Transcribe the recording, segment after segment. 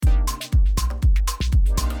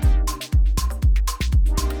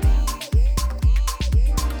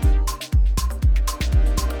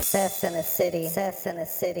Sex in the City. Sex in the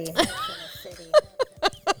City.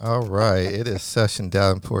 All right, it is Session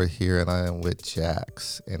Davenport here, and I am with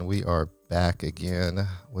Jax, and we are back again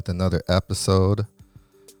with another episode,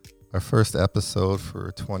 our first episode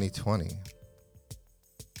for 2020.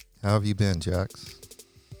 How have you been, Jax?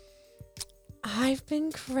 I've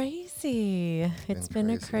been crazy. It's been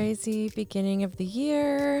a crazy beginning of the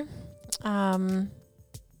year. I'm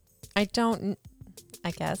a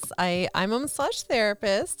massage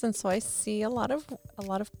therapist, and so I see a lot of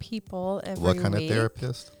people every week. What kind of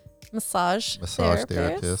therapist? Massage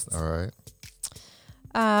therapist. All right.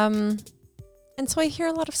 And so I hear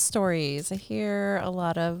a lot of stories. I hear a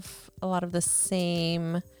lot of the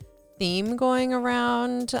same theme going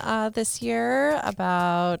around this year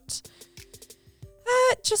about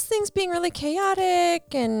just things being really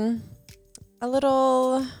chaotic and a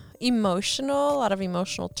little emotional, a lot of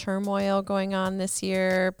emotional turmoil going on this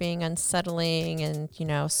year, being unsettling, and,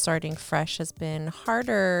 starting fresh has been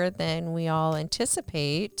harder than we all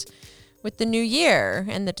anticipate with the new year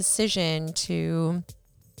and the decision to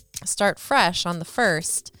start fresh on the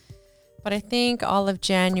 1st. But I think all of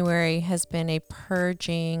January has been a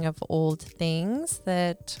purging of old things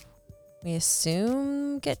that we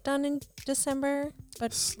assume get done in December,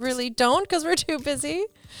 but really don't because we're too busy.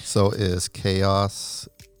 So is chaos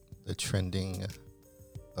the trending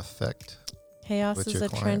effect? Chaos is a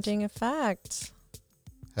trending effect.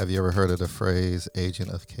 Have you ever heard of the phrase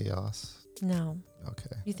agent of chaos? No.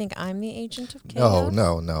 Okay. You think I'm the agent of chaos?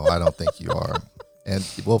 No. I don't think you are. And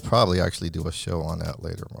we'll probably actually do a show on that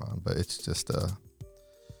later on, but it's just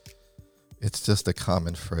a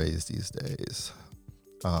common phrase these days.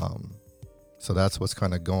 So that's what's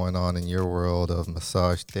kind of going on in your world of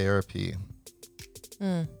massage therapy.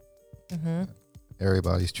 Mm-hmm.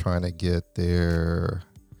 Everybody's trying to get their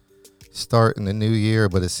start in the new year,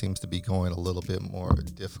 but it seems to be going a little bit more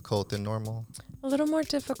difficult than normal. A little more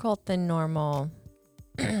difficult than normal.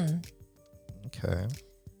 Okay.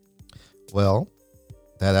 Well,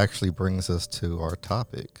 that actually brings us to our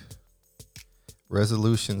topic.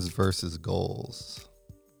 Resolutions versus goals.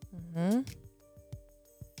 Mm-hmm.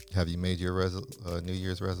 Have you made your New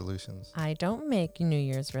Year's resolutions? I don't make New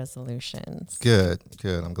Year's resolutions. Good.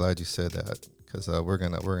 I'm glad you said that because we're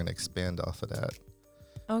gonna expand off of that.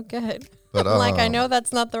 Oh, good. But I know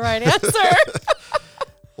that's not the right answer.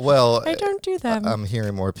 Well, I don't do them. I'm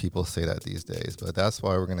hearing more people say that these days, but that's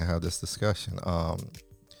why we're gonna have this discussion.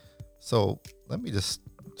 So let me just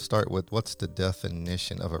start with what's the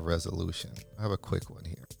definition of a resolution? I have a quick one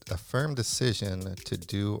here. A firm decision to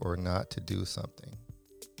do or not to do something.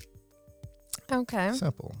 Okay.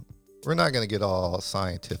 Simple. We're not going to get all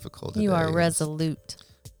scientifical today. You are resolute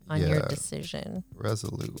on your decision.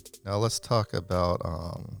 Resolute. Now let's talk about,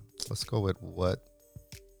 let's go with what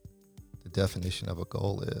the definition of a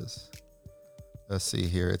goal is. Let's see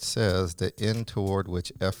here. It says the end toward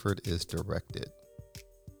which effort is directed.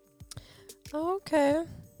 Okay.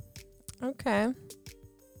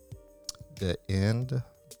 The end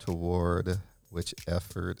toward which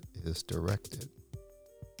effort is directed.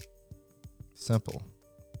 Simple.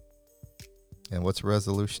 And what's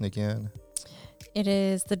resolution again? It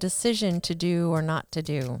is the decision to do or not to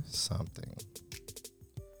do something.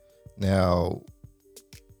 Now,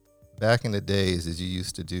 back in the days, did you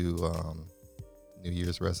used to do New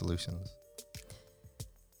Year's resolutions?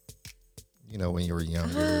 When you were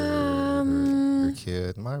younger, or a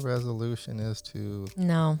kid. My resolution is to...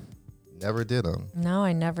 No. Never did them. No,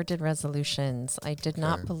 I never did resolutions. I did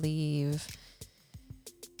not believe...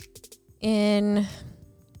 I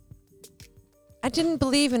didn't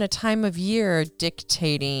believe in a time of year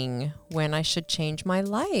dictating when I should change my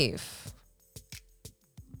life.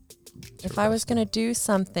 If I was going to do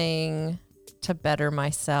something to better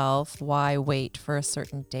myself, why wait for a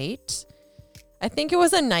certain date? I think it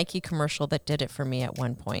was a Nike commercial that did it for me at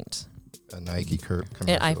one point. A Nike commercial?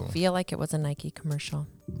 I feel like it was a Nike commercial.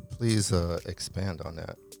 Please expand on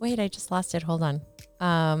that. Wait, I just lost it. Hold on.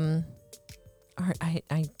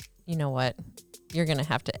 You know what? You're going to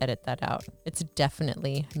have to edit that out. It's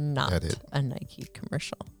definitely not a Nike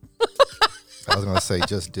commercial. I was going to say,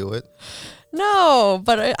 just do it. No,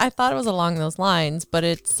 but I thought it was along those lines, but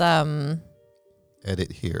it's...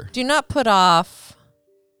 Edit here. Do not put off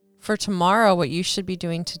for tomorrow what you should be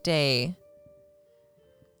doing today.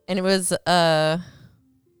 And it was and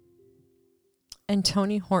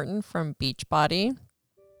Tony Horton from Beachbody.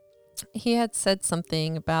 He had said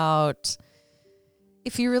something about...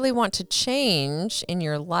 If you really want to change in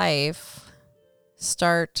your life,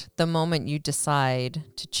 start the moment you decide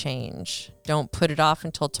to change. Don't put it off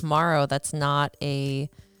until tomorrow. That's a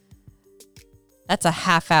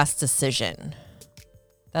half-assed decision.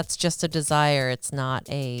 That's just a desire. It's not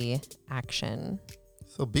a action.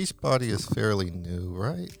 So Beachbody is fairly new,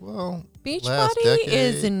 right? Well, Beachbody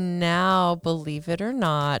is decade. now, believe it or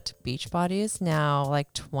not, Beachbody is now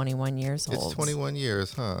like 21 years old. It's 21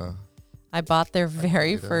 years, huh? I bought their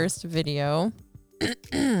very check it out. first video.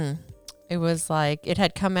 It was like, it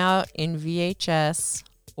had come out in VHS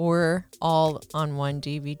or all on one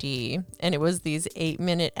DVD. And it was these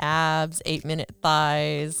 8-minute abs, 8-minute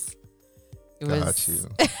thighs. It Got was, you.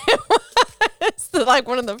 it's like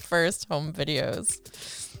one of the first home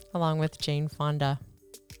videos, along with Jane Fonda.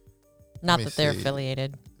 Not me that they're see.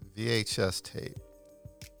 affiliated. VHS tape.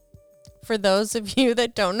 For those of you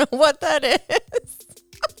that don't know what that is,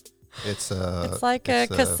 it's like a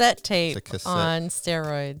cassette tape cassette. on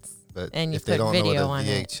steroids. But and you if they put don't know video what on a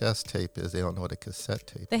it. VHS tape is, they don't know what a cassette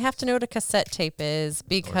tape They have to know what a cassette tape is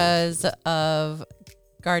because of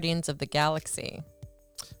Guardians of the Galaxy.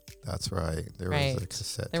 That's right. There was Right. a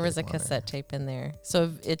cassette There was a tape on cassette tape in there.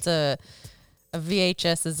 So it's a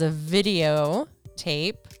VHS is a video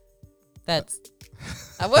tape that's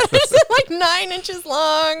what is it, like 9 inches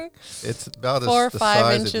long? It's about 4 or the 5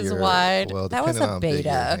 size inches of your, wide. Well, That was depending a on how big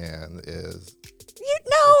your beta. hand is.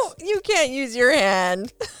 You can't use your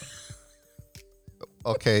hand.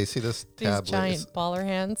 Okay, see this These tablet giant is baller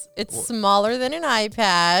hands. It's Well- smaller than an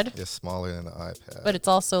iPad, it's smaller than an iPad. but it's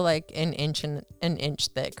also like an inch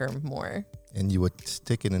thick or more. And you would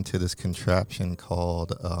stick it into this contraption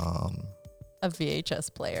called A VHS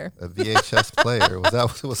player. a VHS player. Was that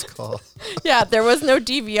what it was called? Yeah, there was no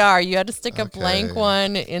DVR. You had to stick a blank Okay.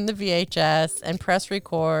 one in the VHS and press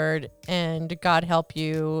record, and God help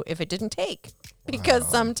you if it didn't take, because Wow.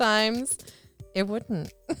 sometimes it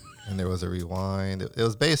wouldn't. And there was a rewind. It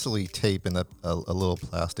was basically tape in a little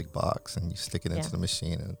plastic box, and you stick it into Yeah. the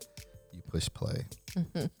machine and you push play.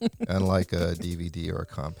 Unlike a DVD or a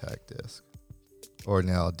compact disc, or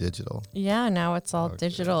now digital. Yeah, now it's all Okay.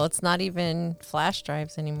 digital. It's not even flash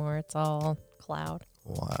drives anymore. It's all cloud.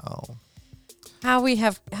 Wow.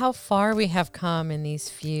 How far we have come in these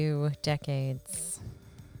few decades.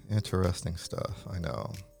 Interesting stuff. I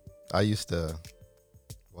know. I used to,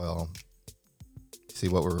 well, see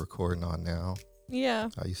what we're recording on now. Yeah.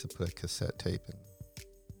 I used to put a cassette tape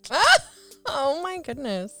in. Oh my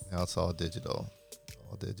goodness. Now it's all digital.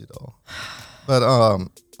 All digital. But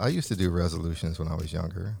I used to do resolutions when I was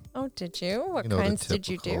younger. Oh, did you? What You know, the kinds did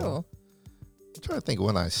you do? typical- I'm trying to think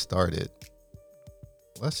when I started.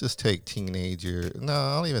 Let's just take teenager. No,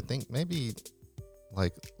 I don't even think. Maybe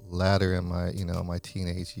like later in my, my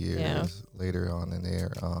teenage years, Yeah. later on in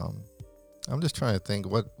there. I'm just trying to think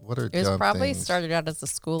what are It was dumb probably things started out as a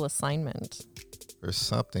school assignment. or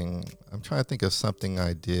something. I'm trying to think of something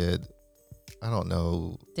I did. I don't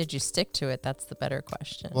know. Did you stick to it? That's the better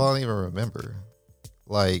question. Well, I don't even remember.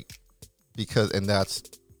 Like, and that's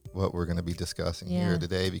what we're going to be discussing Yeah. here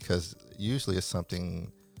today, because usually it's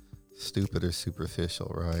something stupid or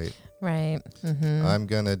superficial, right? Right. Mm-hmm. I'm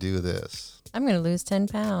going to do this. I'm going to lose 10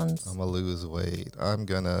 pounds. I'm going to lose weight. I'm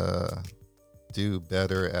going to do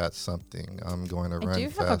better at something. I'm going to run I do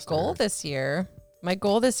faster. have a goal this year. My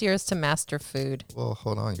goal this year is to master food. Well,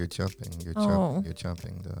 hold on. You're jumping. You're Oh.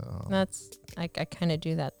 jumping. I kind of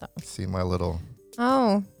do that though. See my little,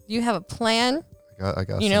 Oh, you have a plan? I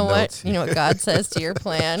got You some know what? notes You know here. what God says to your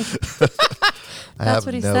plan? I That's have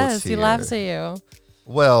what he notes says. He here. laughs at you.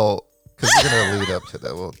 Well, because you're going to lead up to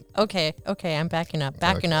that. Well, Okay, I'm backing up.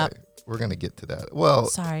 Backing up. okay, We're going to get to that. Well,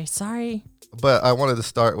 Sorry. but I wanted to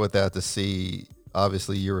start with that to see,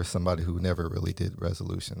 obviously you were somebody who never really did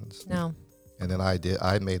resolutions. No. And then I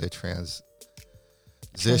made a transition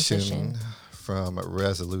Transition. from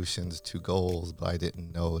resolutions to goals, but I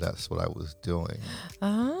didn't know that's what I was doing.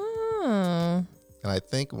 Oh. And I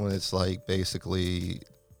think when it's like basically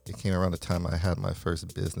it came around the time I had my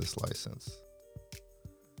first business license.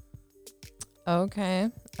 Okay.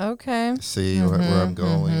 See where I'm Mhm,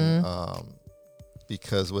 going? mhm.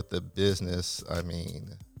 Because with the business, I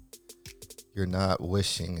mean, you're not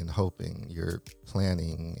wishing and hoping, you're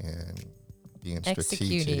planning and being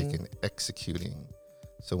strategic Executing. and executing.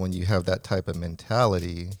 So when you have that type of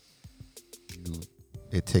mentality,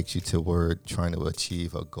 it takes you toward trying to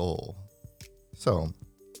achieve a goal. So,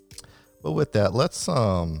 but with that,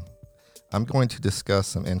 I'm going to discuss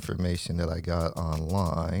some information that I got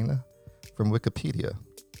online from Wikipedia.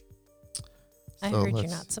 I So heard you're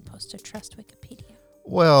let's- not supposed to trust Wikipedia.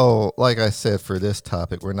 Well, like I said, for this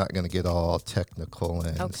topic, we're not going to get all technical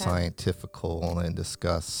and Okay. scientifical and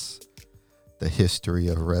discuss the history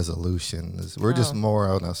of resolutions. We're just Oh. more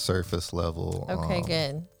on a surface level. Okay,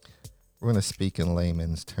 good. We're going to speak in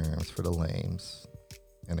layman's terms for the lames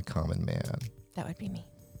and the common man. That would be me.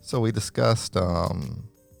 So we discussed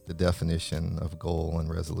the definition of goal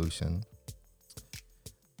and resolution.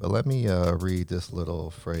 But let me read this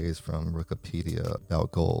little phrase from Wikipedia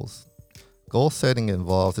about goals. Goal setting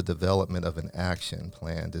involves the development of an action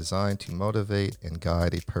plan designed to motivate and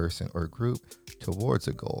guide a person or group towards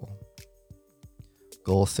a goal.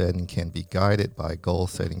 Goal setting can be guided by goal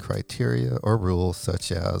setting criteria or rules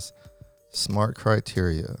such as SMART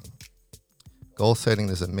criteria. Goal setting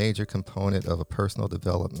is a major component of a personal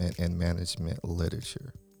development and management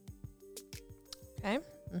literature. Okay.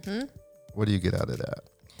 Mm-hmm. What do you get out of that?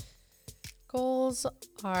 Goals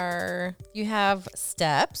are, you have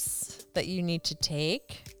steps that you need to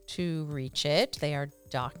take to reach it. They are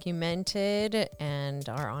documented and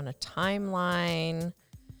are on a timeline.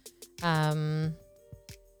 And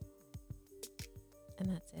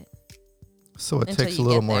that's it. So it Until takes a you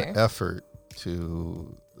little get more there. effort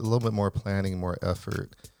to, a little bit more planning, more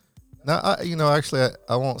effort. Now,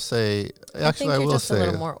 I won't say, I think I you're will just a say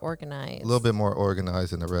little more organized. a little bit more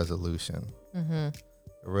organized in the resolution. Mm-hmm.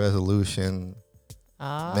 The resolution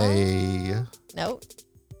Ah, may, nope.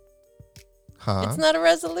 huh? It's not a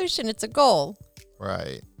resolution. It's a goal.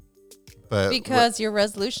 Right. But Because your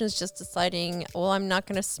resolution is just deciding, well, I'm not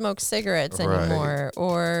going to smoke cigarettes Right. anymore,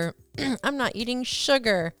 or I'm not eating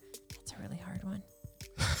sugar. That's a really hard one.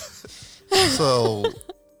 so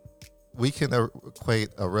we can equate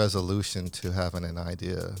a resolution to having an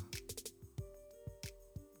idea,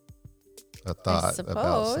 a thought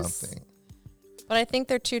about suppose. something. But I think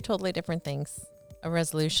they're two totally different things. A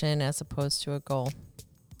resolution as opposed to a goal.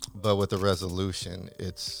 But with a resolution,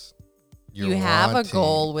 it's You have a wanting-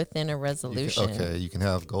 goal within a you can- resolution. okay, you can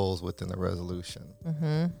have goals within the resolution.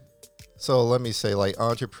 Mm-hmm. So let me say, like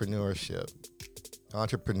entrepreneurship.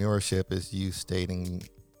 Entrepreneurship is you stating,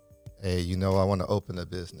 hey, I want to open a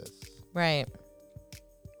business. Right.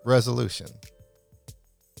 Resolution.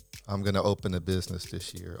 I'm going to open a business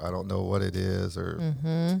this year. I don't know what it is or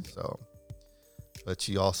Mm-hmm. so. But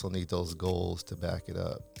you also need those goals to back it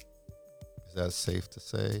up. Is that safe to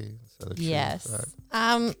say? Is that a true Yes.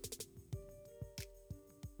 fact?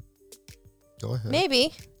 Go ahead.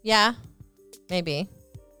 Maybe. Yeah. Maybe.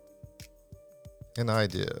 An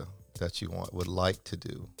idea that you would like to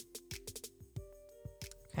do.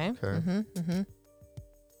 Okay. Okay. Mm-hmm. Mm-hmm.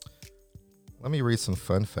 Let me read some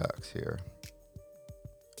fun facts here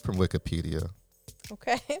from Wikipedia.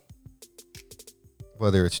 Okay.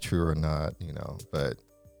 Whether it's true or not, but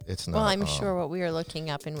it's not. Well, I'm sure what we are looking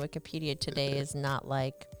up in Wikipedia today is not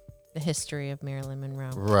like the history of Marilyn Monroe.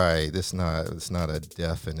 Right. It's not a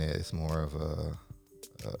definite. It's more of a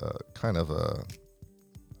kind of a.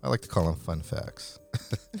 I like to call them fun facts.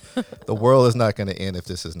 The world is not going to end if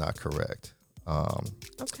this is not correct.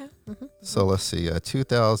 Okay. Mm-hmm. So let's see. A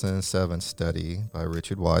 2007 study by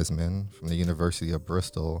Richard Wiseman from the University of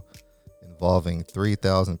Bristol involving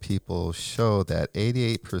 3,000 people showed that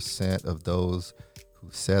 88% of those who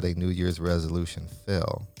set a New Year's resolution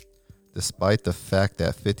fail, despite the fact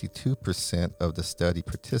that 52% of the study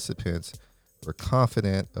participants were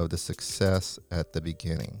confident of the success at the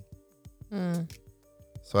beginning. Mm.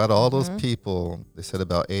 So out of all those Mhm. people, they said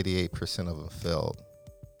about 88% of them failed,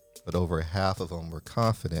 but over half of them were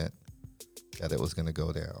confident that it was going to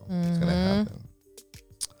go down. It's going to Mhm. happen.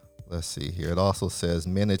 Let's see here. It also says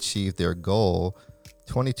men achieved their goal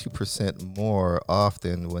 22% more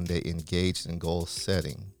often when they engaged in goal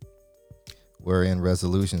setting, wherein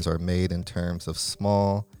resolutions are made in terms of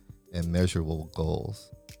small and measurable goals,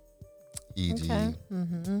 e.g., Okay.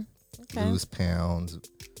 Mm-hmm. Okay. lose pounds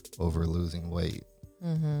over losing weight.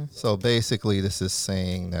 Mm-hmm. So basically, this is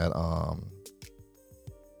saying that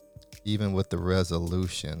even with the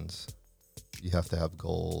resolutions, you have to have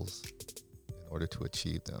goals in order to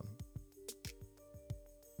achieve them.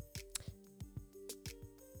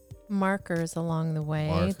 Markers along the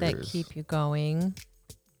way that Markers. keep you going.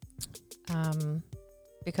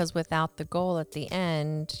 Because without the goal at the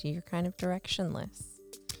end, you're kind of directionless.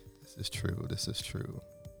 This is true. This is true.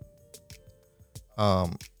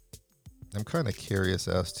 I'm kind of curious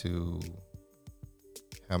as to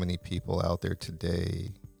how many people out there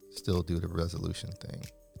today still do the resolution thing.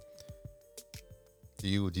 Do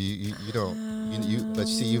you don't you but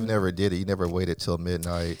see, you've never did it. You never waited till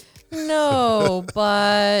midnight. No,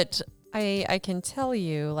 but I can tell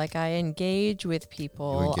you, like, I engage with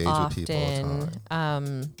people You engage often. with people all the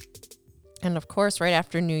time. And of course, right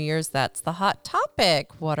after New Year's, that's the hot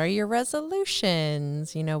topic. What are your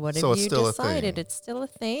resolutions? What So have it's you still a decided? thing. It's still a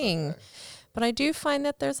thing. Okay. But I do find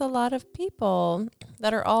that there's a lot of people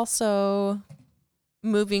that are also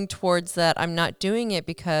moving towards that I'm not doing it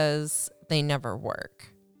because they never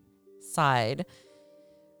work side,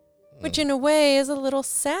 which in a way is a little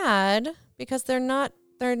sad because they're not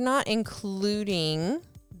they're not including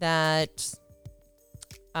that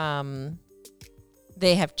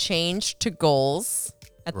they have changed to goals.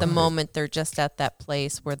 At the Right. moment, they're just at that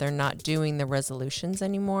place where they're not doing the resolutions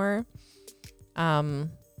anymore. I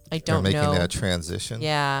They're don't making know. that transition.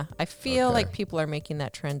 Yeah, I feel Okay. like people are making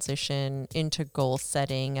that transition into goal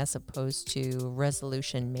setting as opposed to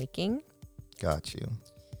resolution making. Got you.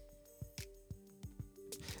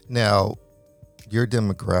 Now, your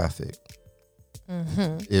demographic,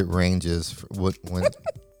 it ranges when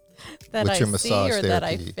That With I your see massage or that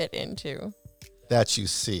I therapy. fit into. that you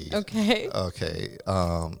see. Okay. Okay.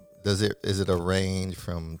 Is it a range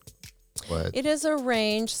from what? It is a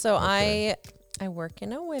range. So Okay. I work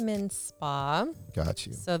in a women's spa. Got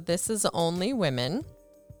you. So this is only women,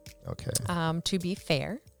 Okay. to be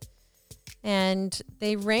fair. And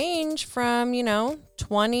they range from,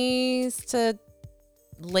 20s to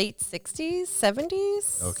late 60s,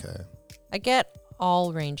 70s. Okay. I get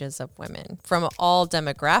all ranges of women from all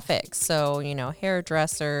demographics. So,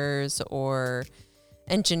 hairdressers or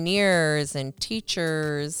engineers and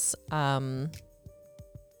teachers,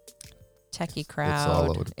 techie crowd. all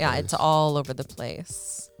over the Yeah, it's place. all over the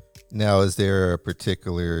place. Now, is there a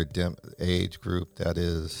particular age group that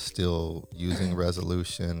is still using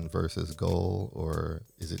resolution versus goal, or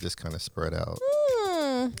is it just kind of spread out?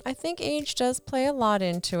 I think age does play a lot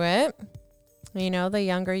into it. The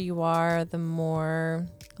younger you are, the more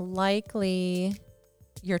likely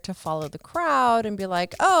you're to follow the crowd and be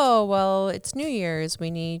like, oh, well, it's New Year's.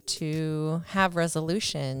 We need to have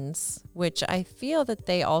resolutions, which I feel that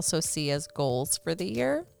they also see as goals for the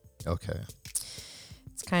year. Okay.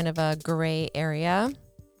 It's kind of a gray area.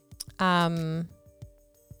 And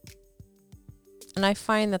I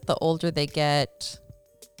find that the older they get,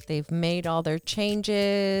 they've made all their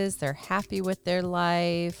changes. They're happy with their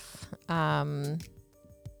life.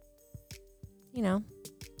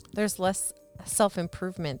 There's less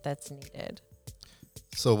self-improvement that's needed.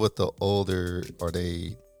 So with the older, do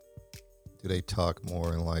they talk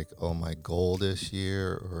more in like, oh, my goal this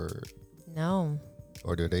year, No,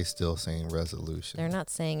 or are they still saying resolution? they're not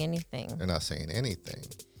saying anything. They're not saying anything.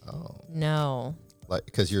 Oh, No. like,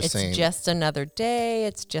 because you're It's saying just another day.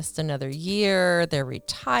 It's just another year. They're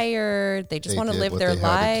retired. They just They want to did live what their they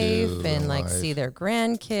had to life do and in like life. see their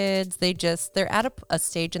grandkids. They're at a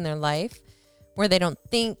stage in their life where they don't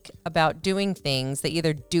think about doing things. They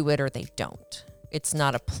either do it or they don't. It's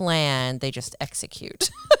not a plan. They just execute.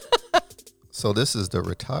 so. This is the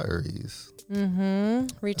retirees.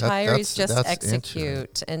 Retirees just that's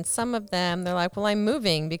execute. And some of them, they're like, well, I'm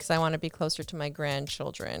moving because I want to be closer to my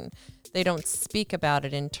grandchildren. They don't speak about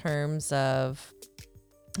it in terms of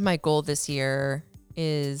my goal this year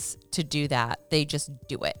is to do that. They just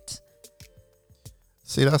do it.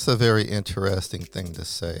 See, that's a very interesting thing to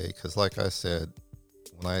say, because like I said,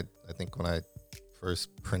 when I first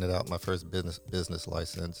printed out my first business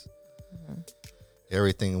license,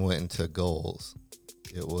 everything went into goals.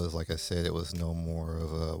 It was, like I said, it was no more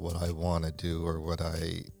of a what I want to do or what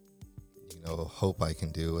I hope I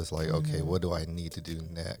can do. It's like, okay, what do I need to do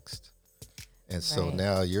next? And so Right.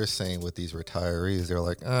 now you're saying with these retirees, they're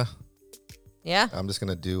like, Yeah. I'm just going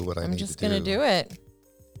to do what I I'm need just to do. going to do it.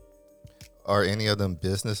 Are any of them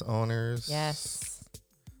business owners? Yes.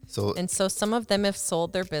 So And so some of them have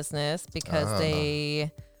sold their business because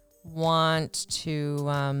they want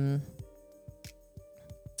to,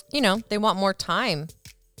 they want more time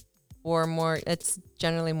it's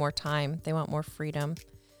generally more time. They want more freedom,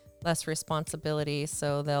 less responsibility.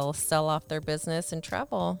 So they'll sell off their business and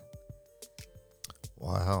travel,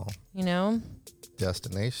 wow,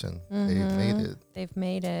 destination. They've made it. They've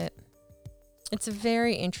made it. It's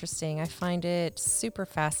very interesting. I find it super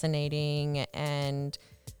fascinating and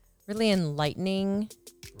really enlightening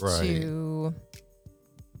Right. to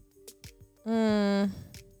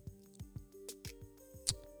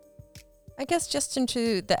I guess just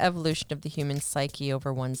into the evolution of the human psyche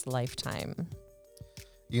over one's lifetime.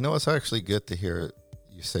 It's actually good to hear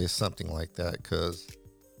you say something like that, because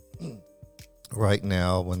right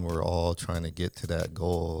now, when we're all trying to get to that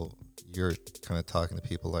goal, you're kind of talking to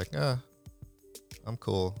people like, I'm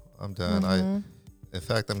cool. I'm done. In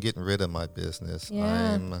fact, I'm getting rid of my business. Yeah.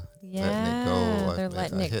 I'm letting it Yeah, go. they're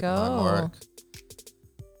letting I it hit go. my mark.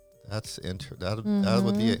 That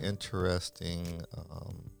would be an interesting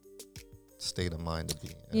state of mind to be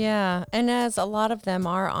in. Yeah. And as a lot of them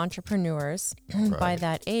are entrepreneurs by Right.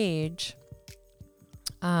 that age,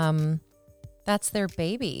 that's their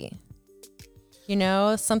baby.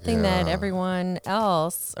 Something that Yeah. everyone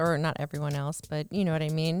else, or not everyone else, but you know what I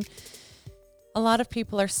mean, a lot of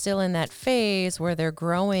people are still in that phase where they're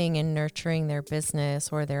growing and nurturing their business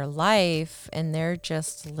or their life, and they're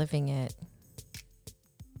just living it.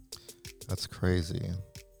 That's crazy.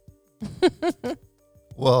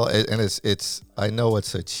 Well, it's I know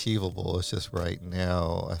it's achievable. It's just right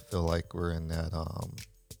now I feel like we're in that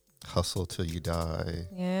hustle till you die.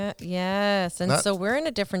 Yeah, yes. And so we're in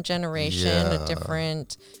a different generation,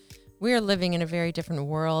 we are living in a very different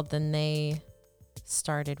world than they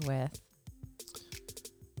started with.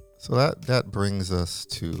 So that brings us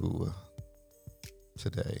to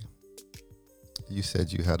today. You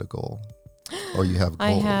said you had a goal, or you have goals.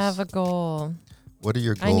 I have a goal. What are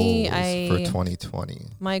your goals for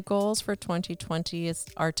 2020? My goals for 2020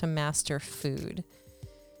 are to master food.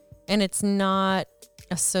 And it's not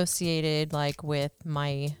associated like with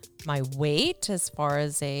my weight as far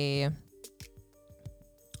as a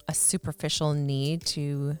superficial need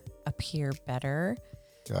to appear better.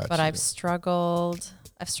 Gotcha. But I've struggled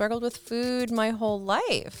with food my whole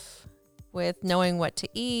life, with knowing what to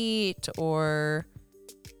eat or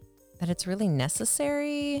that it's really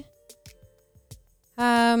necessary.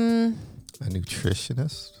 A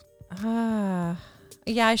nutritionist?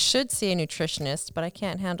 Yeah, I should see a nutritionist, but I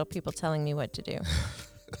can't handle people telling me what to do.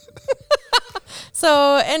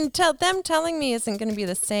 So, and them telling me isn't going to be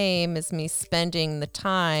the same as me spending the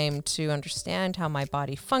time to understand how my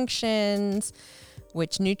body functions,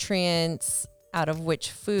 which nutrients out of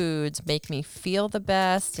which foods make me feel the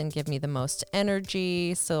best and give me the most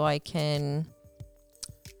energy so I can...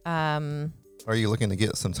 Are you looking to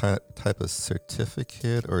get some type of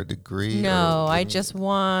certificate or a degree? No, I just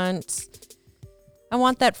want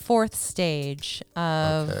that fourth stage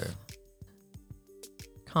of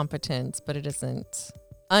competence, but it isn't.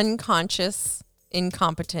 Unconscious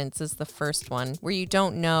incompetence is the first one, where you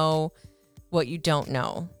don't know what you don't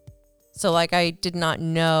know. So like I did not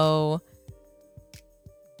know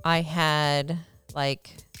I had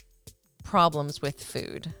like problems with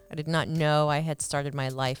food. I did not know I had started my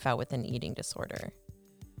life out with an eating disorder.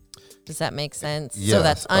 Does that make sense? Yes, So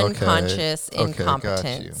that's unconscious okay,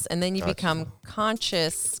 incompetence. And then you become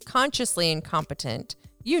consciously incompetent.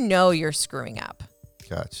 You know you're screwing up.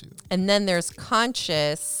 Got you. And then there's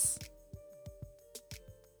conscious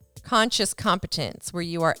competence, where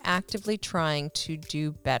you are actively trying to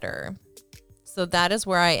do better. So that is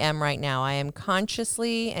where I am right now. I am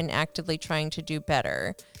consciously and actively trying to do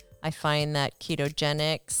better. I find that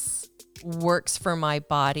ketogenics works for my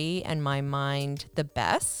body and my mind the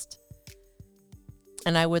best.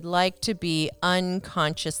 And I would like to be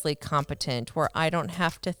unconsciously competent, where I don't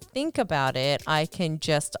have to think about it. I can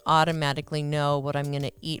just automatically know what I'm going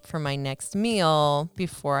to eat for my next meal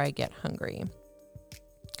before I get hungry.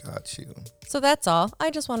 Got you. So that's all. I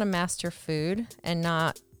just want to master food and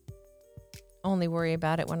not only worry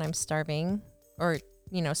about it when I'm starving or,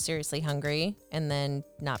 seriously hungry and then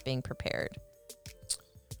not being prepared.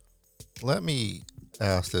 Let me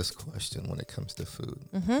ask this question when it comes to food.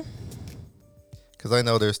 Mm-hmm. Because I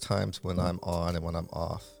know there's times when I'm on and when I'm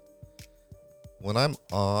off. When I'm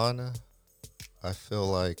on, I feel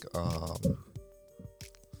like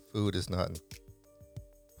food is not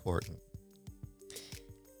important.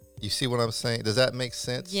 You see what I'm saying? Does that make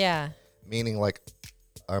sense? Yeah. Meaning like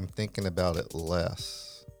I'm thinking about it less.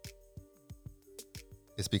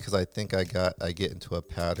 It's because I think I get into a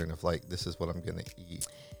pattern of like, this is what I'm going to eat.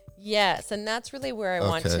 Yes, and that's really where I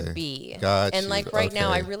want to be. Got and you. like right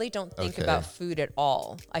now, I really don't think about food at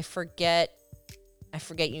all. I forget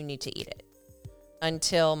you need to eat it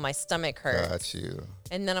until my stomach hurts. Got you.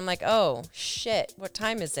 And then I'm like, oh shit, what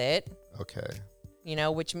time is it? Okay.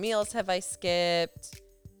 Which meals have I skipped?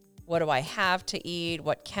 What do I have to eat?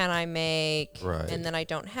 What can I make? Right. And then I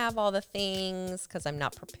don't have all the things because I'm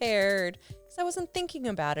not prepared, because I wasn't thinking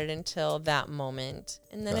about it until that moment.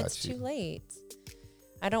 And then it's too late.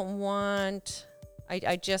 I don't want,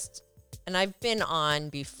 and I've been on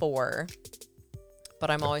before, but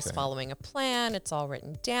I'm always following a plan. It's all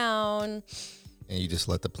written down. And you just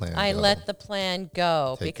let the plan go. I let the plan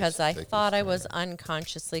go because I thought I was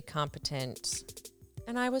unconsciously competent,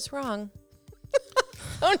 and I was wrong.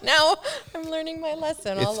 So now I'm learning my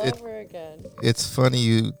lesson all over again. It's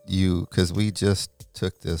funny you because we just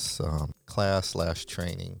took this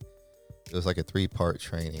class/training. It was like a 3-part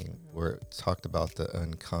training where it talked about the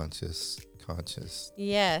conscious.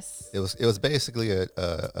 Yes. It was basically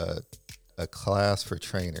a class for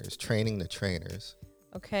trainers, training the trainers.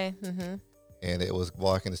 Okay. Mm-hmm. And it was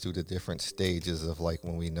walking us through the different stages of like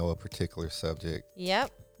when we know a particular subject.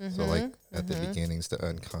 Yep. Mm-hmm. So like at the beginnings, the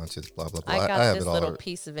unconscious, blah, blah, blah. I got this it all little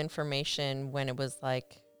piece of information when it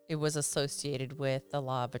was associated with the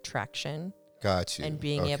law of attraction. Got you. and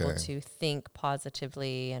being able Okay. to think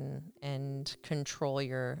positively and control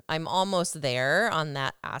your. I'm almost there on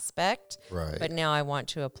that aspect, Right. but now I want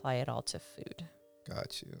to apply it all to food.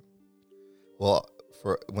 Got you. Well,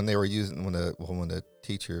 for when they were using when the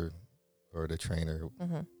teacher or the trainer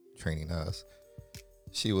Mm-hmm. training us,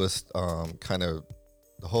 she was kind of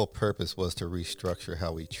the whole purpose was to restructure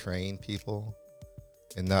how we train people,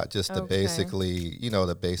 and not just the Okay. basically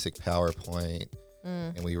the basic PowerPoint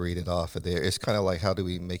and we read it off of there. It's kind of like how do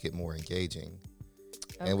we make it more engaging?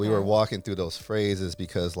 And we were Okay. walking through those phrases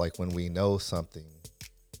because like when we know something,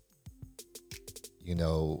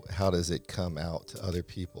 how does it come out to other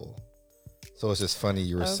people? So it's just funny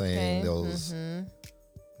you were saying those, Mm-hmm.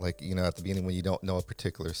 like, at the beginning when you don't know a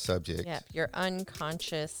particular subject, Yeah, you're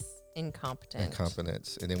unconscious incompetent.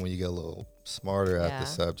 incompetence. And then when you get a little smarter at Yeah. the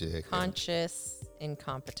subject, and Conscious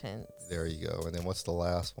incompetence. there you go. And then what's the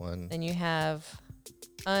last one? Then you have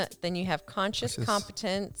conscious Conscious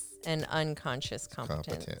competence and unconscious competence.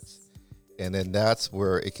 competence. And then that's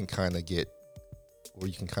where it can kind of where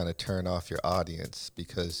you can kind of turn off your audience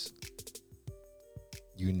because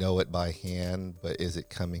you know it by hand, but is it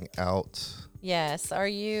coming out? Yes.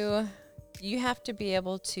 You have to be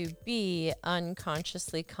able to be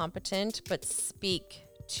unconsciously competent, but speak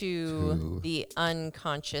to the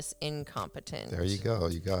unconscious incompetent. There you go.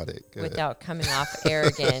 You got it. Good. Without coming off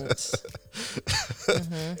arrogant.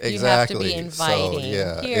 Exactly. You have to be So, inviting.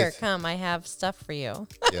 yeah, Here, it's- come. I have stuff for you.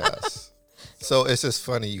 Yes. So it's just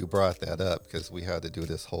funny you brought that up because we had to do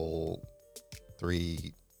this whole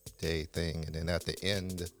 3-day thing. And then at the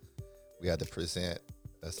end, we had to present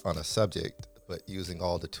us on a subject, but using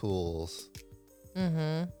all the tools,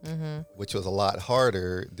 which was a lot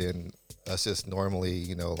harder than us just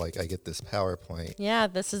normally, like I get this PowerPoint. Yeah,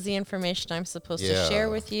 this is the information I'm supposed to Yeah. share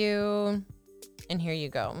with you. And here you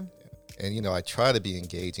go. And, I try to be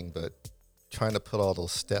engaging, but trying to put all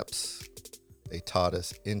those steps they taught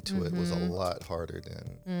us into it was a lot harder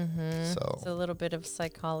than. So, It's a little bit of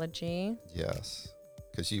psychology. yes,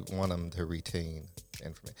 because you want them to retain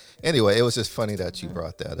information. Anyway, it was just funny that you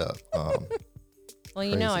brought that up. Well,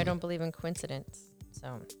 I Crazy. don't believe in coincidence.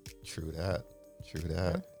 So, True that.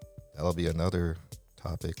 That'll be another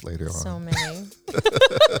topic later on. so many.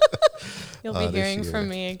 You'll be This hearing year. from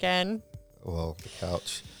me again. Well, the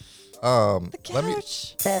couch. The Let me.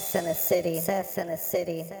 couch. Success in a city. Success in a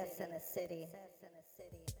city. Success in a city.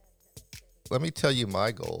 Let me tell you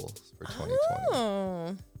my goals for 2020,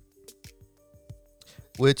 Oh.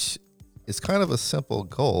 which is kind of a simple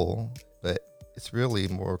goal, but it's really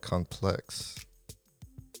more complex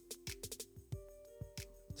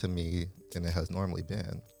to me than it has normally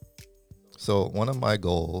been. So one of my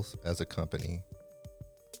goals as a company,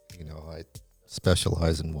 I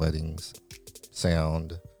specialize in weddings,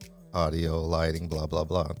 sound, audio, lighting, blah, blah,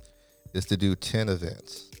 blah, is to do 10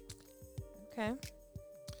 events. Okay.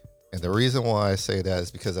 And the reason why I say that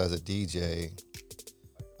is because as a DJ,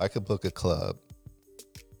 I could book a club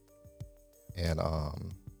and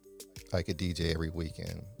I could DJ every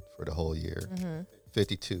weekend for the whole year,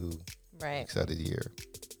 52 Right. weeks out of the year.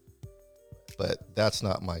 But that's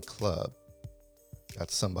not my club.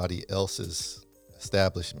 That's somebody else's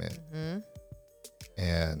establishment.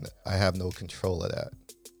 And I have no control of that.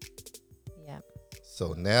 Yep.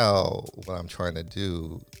 So now what I'm trying to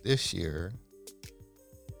do this year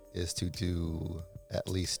is to do at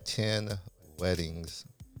least 10 weddings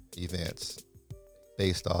events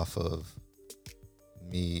based off of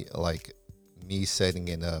me setting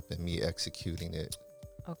it up and me executing it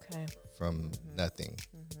Okay. from nothing.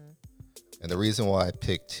 And the reason why I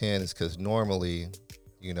picked 10 is because normally,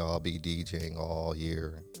 I'll be DJing all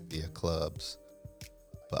year via clubs,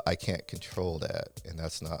 but I can't control that. And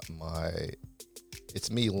that's not it's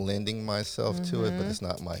me lending myself to it, but it's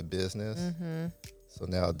not my business. So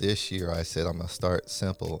now this year I said I'm going to start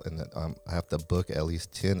simple and that I have to book at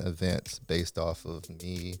least 10 events based off of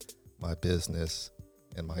me, my business,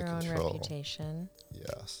 and my Your own control. reputation.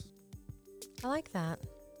 Yes. I like that.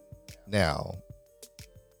 Now,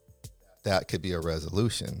 that could be a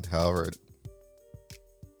resolution. However,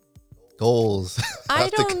 goals. I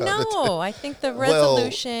have to don't come know. I think the Well-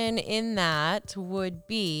 resolution in that would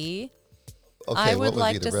be Okay, I what would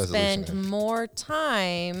like be the to resolution? spend more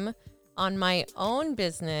time on my own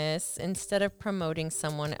business instead of promoting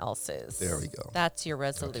someone else's. There we go. That's your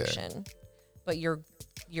resolution. But your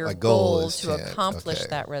My goal goal is to 10. accomplish Okay.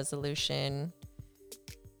 that resolution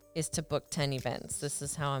is to book 10 events. This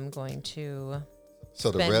is how I'm going to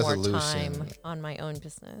So the spend more resolution, time on my own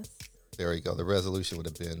business. there you go. The resolution would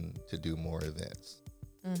have been to do more events.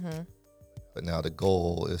 Mm-hmm. But now the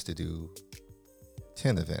goal is to do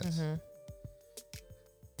 10 events.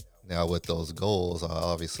 Now, with those goals, I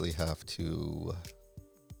obviously have to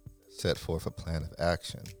set forth a plan of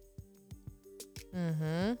action.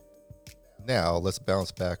 Mm-hmm. Now, let's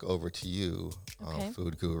bounce back over to you, Okay.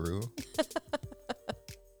 Food Guru.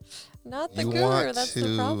 Not the You guru. want That's the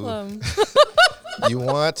to- problem. You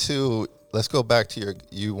want to, let's go back to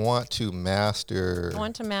you want to master I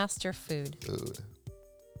want to master food. food.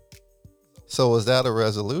 So, is that a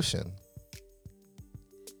resolution?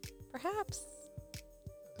 Perhaps.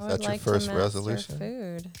 I Is would that your like first to master resolution?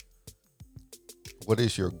 food. What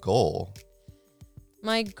is your goal?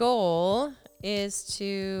 My goal is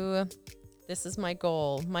to. This is my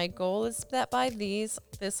goal. My goal is that by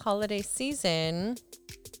this holiday season,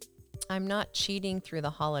 I'm not cheating through the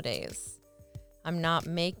holidays. I'm not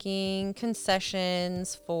making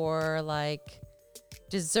concessions for like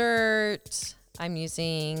dessert. I'm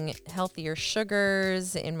using healthier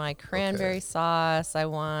sugars in my cranberry sauce. I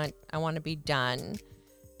want to be done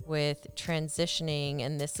with transitioning,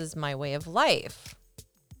 and this is my way of life.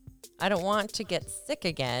 I don't want to get sick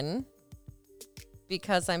again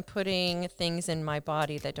because I'm putting things in my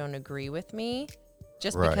body that don't agree with me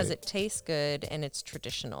just because Right. it tastes good and it's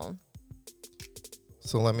traditional.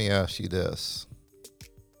 So, let me ask you this.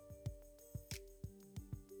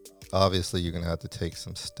 Obviously, you're going to have to take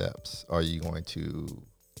some steps. Are you going to?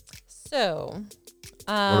 So,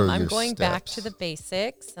 are I'm your going back to steps? the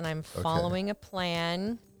basics, and I'm following a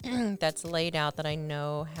plan that's laid out that I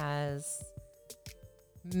know has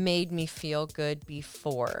made me feel good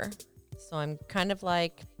before. So I'm kind of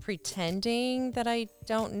like pretending that I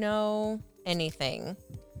don't know anything,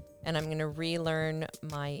 and I'm going to relearn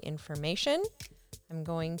my information. I'm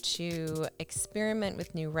going to experiment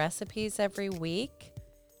with new recipes every week.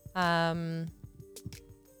 In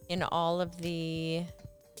all of the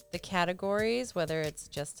categories, whether it's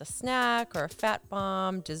just a snack or a fat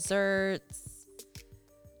bomb, desserts.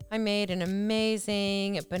 I made an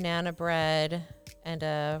amazing banana bread and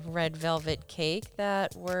a red velvet cake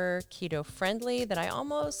that were keto friendly that I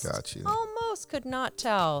almost Got you. could not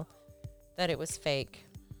tell that it was fake.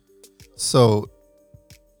 So,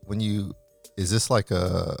 is this like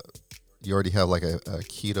you already have like a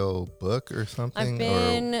keto book or something? I've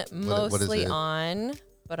been what is mostly it? on,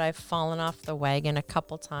 but I've fallen off the wagon a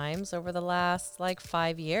couple times over the last like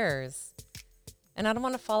 5 years. And I don't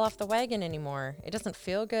want to fall off the wagon anymore. It doesn't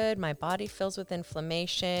feel good. My body fills with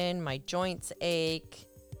inflammation. My joints ache.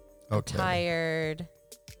 I'm Okay. tired.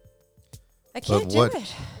 I But can't do it.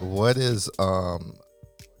 what is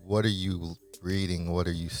what are you reading? What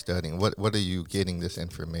are you studying? What are you getting this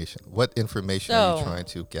information? What information are you So, trying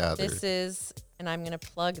to gather? This is, and I'm going to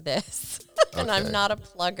plug this, and Okay. I'm not a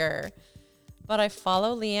plugger, but I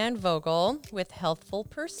follow Leanne Vogel with Healthful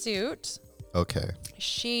Pursuit. Okay.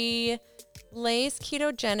 She lays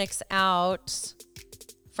ketogenics out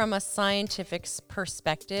from a scientific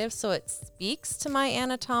perspective, so it speaks to my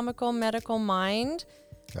anatomical medical mind,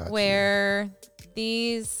 Got you. where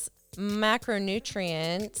these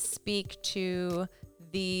macronutrients speak to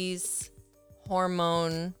these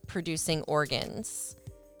hormone producing organs.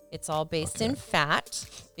 It's all based in fat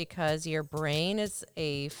because your brain is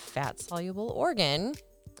a fat soluble organ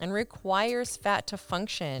and requires fat to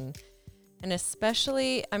function. And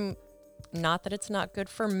especially, not that it's not good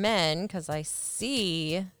for men, because I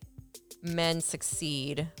see men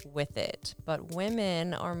succeed with it, but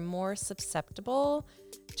women are more susceptible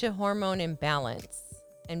to hormone imbalance.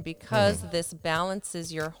 And because this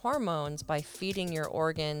balances your hormones by feeding your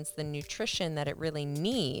organs the nutrition that it really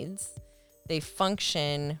needs, they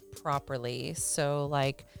function properly. So,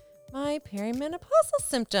 like, my perimenopausal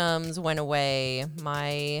symptoms went away.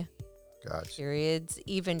 My Gotcha. periods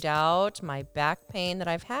evened out. My back pain that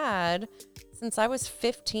I've had since I was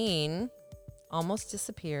 15 almost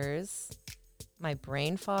disappears. My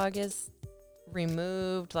brain fog is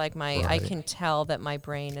removed. Like I Right. can tell that my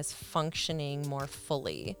brain is functioning more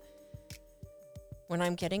fully when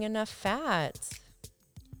I'm getting enough fat.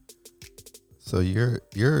 So you're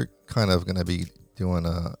kind of gonna be doing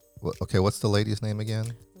okay. What's the lady's name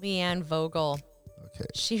again? Leanne Vogel. Okay.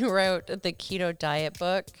 She wrote the Keto Diet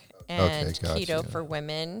book and Okay, gotcha. Keto for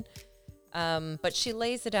Women. But she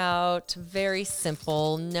lays it out very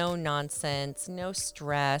simple, no nonsense, no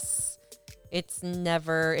stress. It's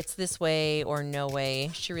this way or no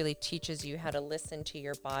way. She really teaches you how to listen to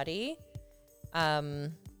your body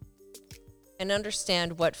and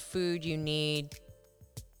understand what food you need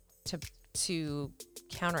to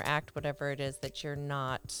counteract whatever it is that you're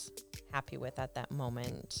not happy with at that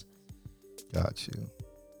moment. Got you.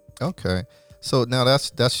 Okay. So now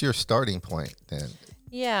that's your starting point then.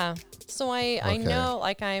 Yeah. So I Okay. know,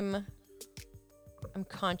 like, I'm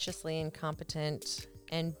consciously incompetent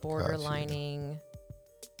and borderlining.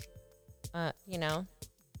 You know,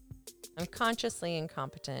 I'm consciously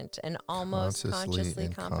incompetent and almost consciously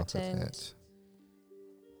competent.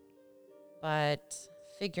 But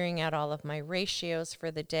figuring out all of my ratios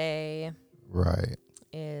for the day Right.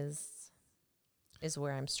 is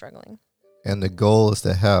where I'm struggling. And the goal is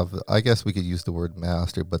to have, I guess we could use the word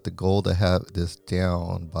master, but the goal to have this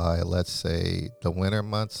down by, let's say, the winter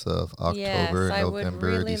months of October, Yes,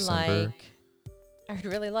 November, December. I would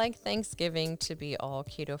really like Thanksgiving to be all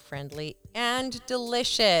keto friendly and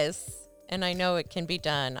delicious. And I know it can be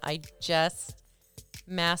done. I just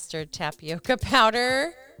mastered tapioca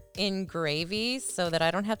powder in gravy so that I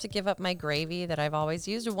don't have to give up my gravy that I've always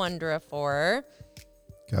used Wondra for.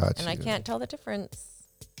 Gotcha. And I can't tell the difference.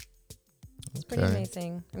 It's pretty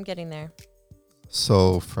amazing. I'm getting there.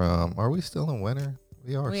 So are we still in winter?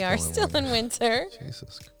 We are still in winter.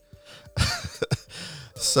 Jesus.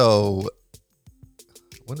 So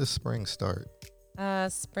when does spring start?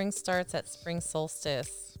 Spring starts at spring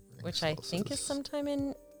solstice, which I think is sometime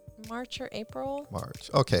in March or April.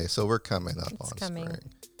 March. Okay, so we're coming up on spring.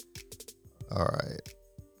 All right.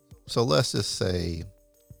 So let's just say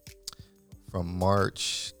from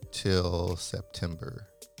March till September.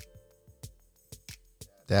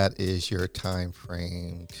 That is your time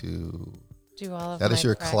frame to do all of that my is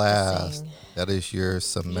your practicing. class. That is your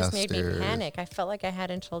semester. You just made me panic. I felt like I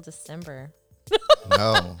had until December.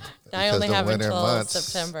 No. I only have until months,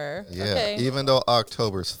 September. Yeah. Okay. Even though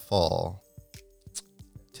October's fall,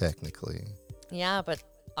 technically. Yeah, but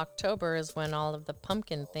October is when all of the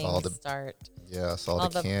pumpkin things start. Yes, all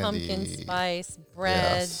the candy. Pumpkin spice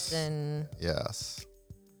breads and. Yes.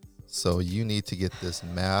 So you need to get this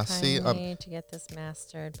mastered. I need to get this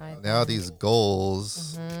mastered by now. then. These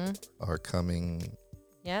goals are coming.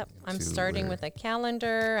 Yep, I'm starting with a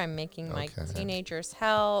calendar. I'm making my teenagers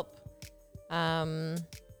help, so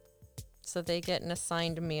they get an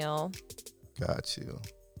assigned meal. Got you.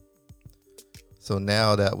 So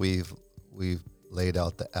now that we've laid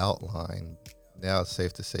out the outline, now it's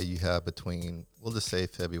safe to say you have between. We'll just say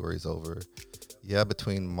February's over. You have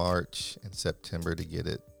between March and September to get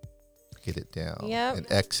it down and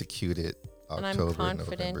execute it October, and I'm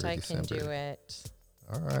confident November, I December. can do it.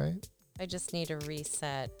 All right. I just need a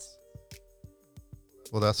reset.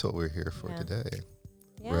 Well, that's what we're here for today.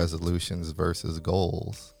 Yeah. Resolutions versus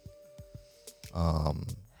goals.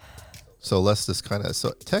 So let's just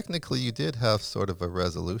so technically you did have sort of a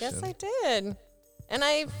resolution. Yes, I did. And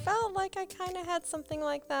I felt like I kind of had something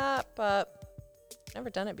like that, but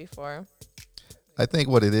never done it before. I think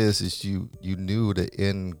what it is you knew the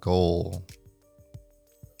end goal,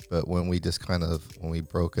 but when we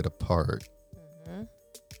broke it apart,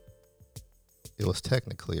 it was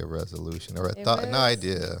technically a resolution or an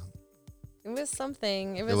idea. It was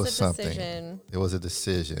something. It was a decision. It was a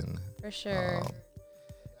decision. For sure.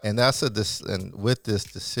 And and with this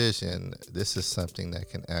decision, this is something that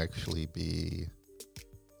can actually be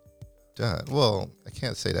done. Well, I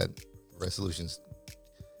can't say that resolutions.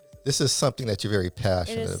 This is something that you're very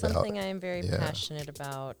passionate about. It is something I am very passionate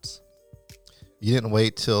about. You didn't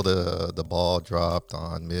wait till the ball dropped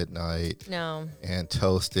on midnight. No. And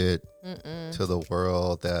toast it to the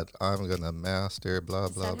world that I'm going to master, blah,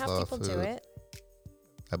 blah, blah. Is that how people do it?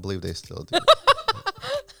 I believe they still do.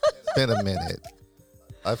 It's been a minute.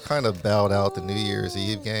 I've kind of bowed out the New Year's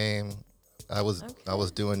Eve game. I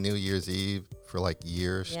was doing New Year's Eve for like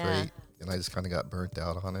years straight, and I just kind of got burnt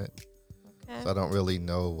out on it. So I don't really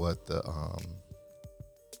know what the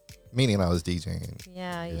meaning I was DJing.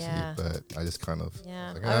 Yeah. But I just kind of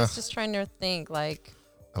I was just trying to think like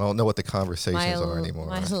I don't know what the conversations are anymore.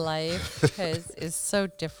 My life is so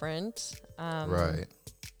different. Right.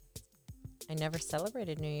 I never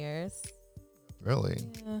celebrated New Year's. Really?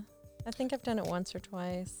 Yeah. I think I've done it once or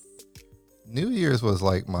twice. New Year's was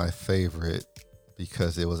like my favorite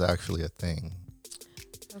because it was actually a thing.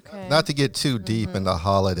 Okay. Not to get too deep in the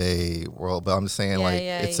holiday world, but I'm saying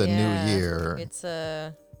it's a new year. It's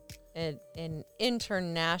an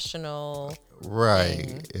international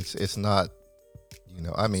thing. It's not,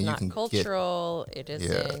 I mean, it's you not can cultural. It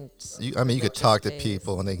isn't. Yeah. You could talk to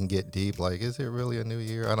people and they can get deep. Like, is it really a new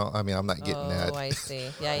year? I'm not getting that. Oh, I see.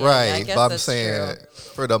 Yeah. Right. I guess but I'm that's saying true.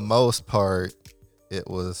 For the most part, it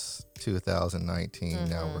was 2019.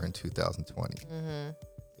 Now we're in 2020.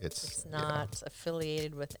 It's not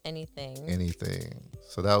affiliated with anything.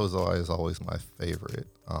 So that was always my favorite.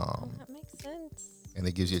 That makes sense. And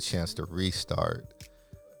it gives you a chance to restart.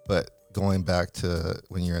 But going back to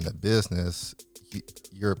when you're in the business,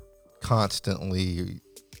 you're constantly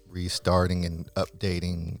restarting and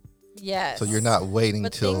updating. Yes. So you're not waiting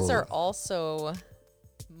till. But things are also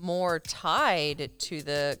more tied to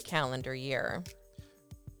the calendar year.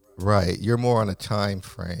 Right. You're more on a time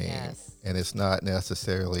frame. Yes. And it's not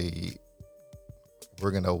necessarily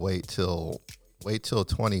we're gonna wait till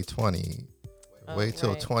 2020. Oh, Wait till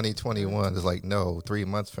right. 2021. It's like, no, 3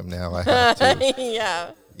 months from now I have to.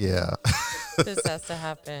 Yeah. Yeah. This has to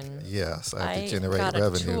happen. Yes. I have to I generate got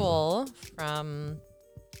revenue. a tool from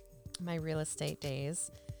my real estate days,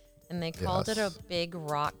 and they called it a Yes. Big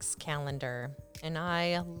Rocks calendar. And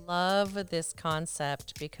I love this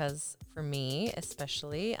concept because for me,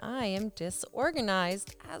 especially, I am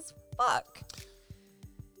disorganized as fuck.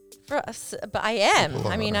 For us, but I am.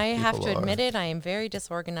 People I mean, are. I have to People admit are. it. I am very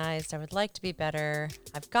disorganized. I would like to be better.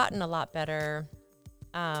 I've gotten a lot better.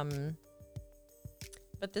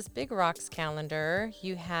 But this Big Rocks calendar,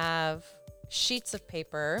 you have sheets of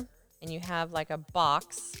paper and you have like a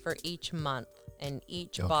box for each month, and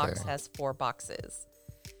each box Okay. has 4 boxes.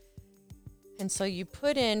 And so you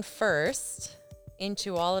put in first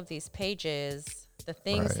into all of these pages the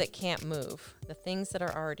things Right. that can't move, the things that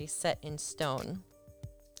are already set in stone.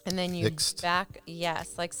 And then you Fixed.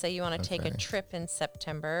 yes, like say you want to take a Okay. trip in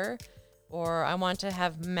September, or I want to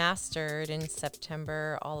have mastered in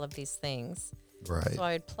September all of these things. Right. So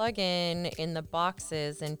I would plug in the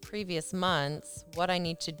boxes in previous months what I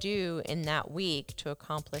need to do in that week to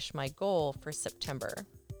accomplish my goal for September.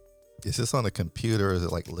 Is this on a computer or is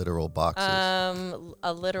it like literal boxes?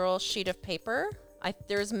 A literal sheet of paper.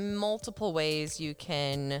 There's multiple ways you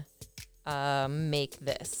can make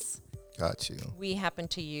this. Got you. We happen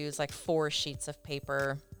to use like 4 sheets of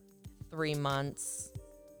paper, 3 months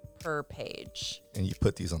per page. And you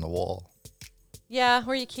put these on the wall. Yeah,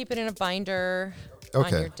 or you keep it in a binder on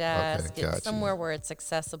Okay, your desk. okay, got It's you. somewhere where it's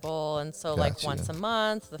accessible. And so, like Got you. once a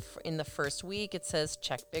month, in the first week, it says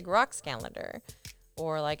check Big Rocks calendar.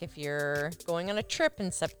 Or like if you're going on a trip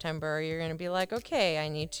in September, you're going to be like, okay, I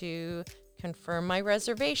need to confirm my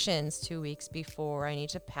reservations 2 weeks before. I need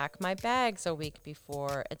to pack my bags a week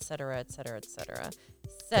before, et cetera, et cetera, et cetera.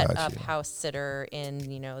 Set Got up you. house sitter in,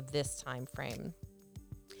 this time frame.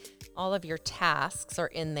 All of your tasks are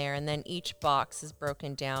in there, and then each box is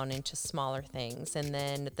broken down into smaller things. And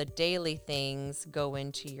then the daily things go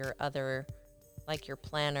into your other, like your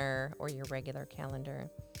planner or your regular calendar.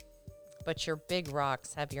 But your big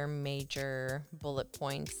rocks have your major bullet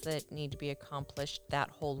points that need to be accomplished that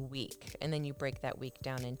whole week. And then you break that week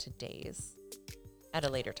down into days at a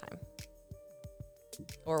later time.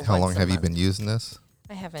 Or How once long a have you month. been using this?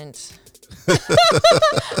 I haven't.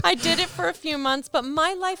 I did it for a few months, but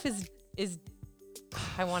my life is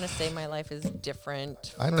I want to say my life is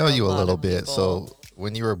different. I for know you a lot little of bit. people. So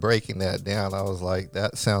when you were breaking that down, I was like,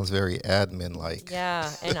 that sounds very admin like. Yeah,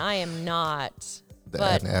 and I am not. The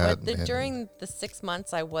But admin. during the 6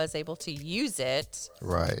 months I was able to use it,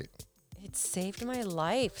 Right. it saved my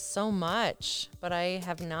life so much. But I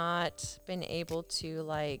have not been able to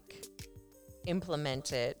like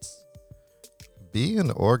implement it.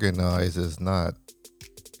 Being organized is not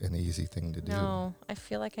an easy thing to do. No, I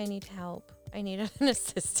feel like I need help. I need an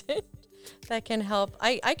assistant that can help.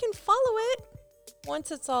 I can follow it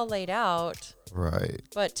once it's all laid out, Right.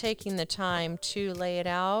 but taking the time to lay it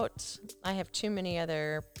out, I have too many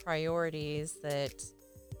other priorities that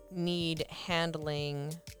need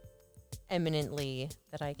handling eminently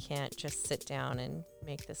that I can't just sit down and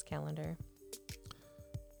make this calendar.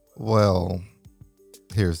 Well,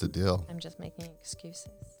 here's the deal. I'm just making excuses.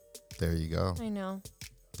 There you go. I know.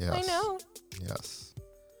 Yes. I know. Yes.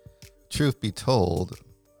 Truth be told,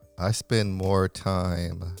 I spend more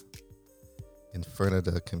time in front of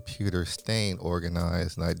the computer staying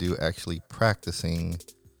organized than I do actually practicing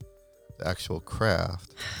the actual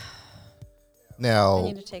craft. I Now,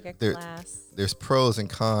 need to take a there- class. there's pros and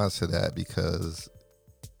cons to that because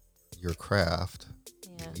your craft,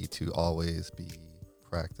 Yeah. you need to always be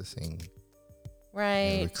practicing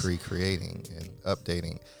Right. and recreating and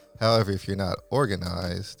updating. However, if you're not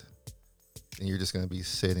organized, then you're just going to be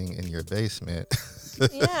sitting in your basement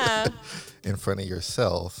Yeah. in front of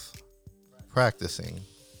yourself practicing.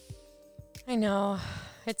 I know.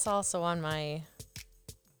 It's also on my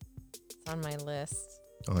list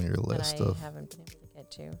On your that list I of, haven't been able to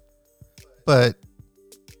get to. but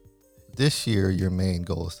this year your main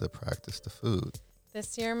goal is to practice the food.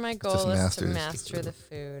 This year my goal is to master the master food. the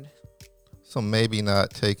food. So maybe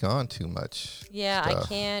not take on too much. Yeah, I stuff.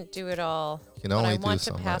 can't do it all. You can But I only do want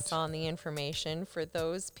so to pass much. on the information for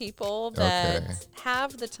those people that Okay.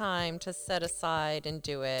 have the time to set aside and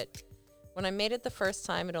do it. When I made it the first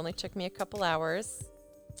time, it only took me a couple hours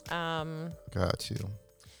Got you.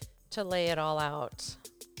 to lay it all out.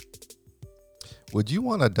 Would you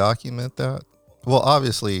want to document that? Well,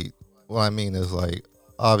 obviously, what I mean is like,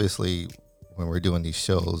 obviously, when we're doing these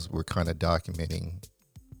shows, we're kind of documenting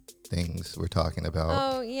things we're talking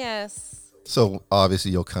about. Oh, yes. So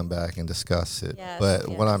obviously, you'll come back and discuss it. Yes, but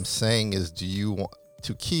what I'm yes. saying is, do you want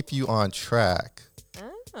to keep you on track?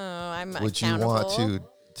 Oh, I'm Would accountable. you want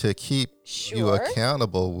to keep you Sure.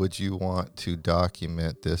 accountable? Would you want to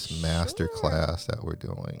document this master Sure. class that we're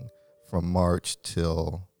doing from March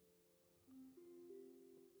till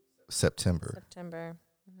September?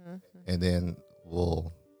 Mm-hmm. And then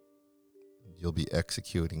you'll be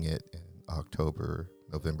executing it in October,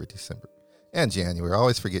 November, December, and January. I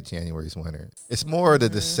always forget January's winter. It's more the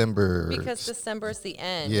December. Because December is the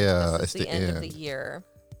end. Yeah, This it's is the the end of the end. year.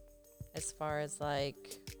 As far as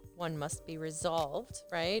like one must be resolved,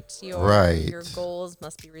 right? Your Right. goals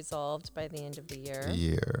must be resolved by the end of the year.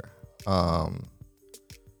 year.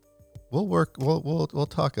 We'll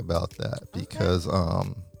talk about that Okay. because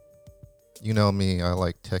you know me, I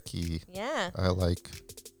like techie. Yeah. I like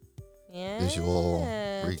Yeah. visual,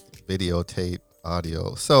 videotape,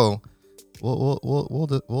 audio. So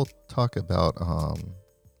we'll talk about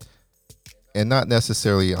and not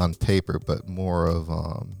necessarily on paper, but more of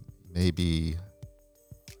maybe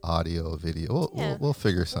audio, video. Yeah. We'll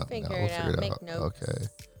figure We'll something figure out. it out. We'll figure it Make out. notes.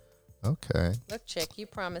 Okay. Look, chick, you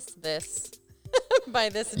promised this by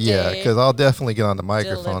this Yeah, day. because I'll definitely get on the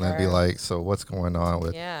microphone and be Deliver. like, "So what's going on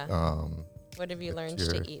with Yeah. What have you learned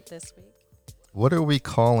your- to eat this week? what are we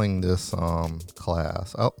calling this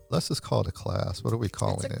class? Let's just call it a class. What are we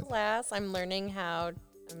calling It's a it? class. I'm learning how.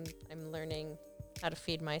 I'm learning how to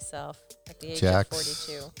feed myself at the age Jack's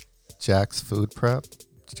of 42. Jack's Food Prep,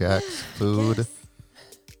 Jack's Food Yes.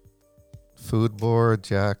 Food Board,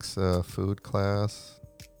 Jack's Food Class.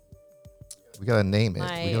 We gotta name it.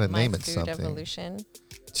 We gotta My name it food something. evolution.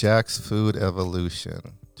 Jack's Food Evolution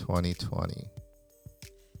 2020.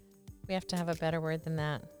 We have to have a better word than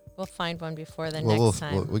that. We'll find one before the Well, next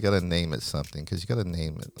time. we gotta name it something because you gotta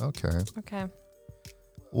name it. Okay. Okay.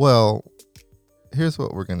 Well, here's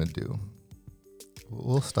what we're gonna do.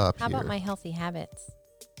 We'll stop How here. about my healthy habits?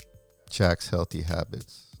 Jack's Healthy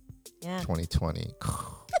Habits Yeah. 2020.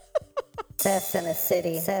 Success in a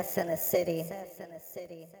city. Success in a city. Success in a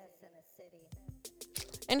city.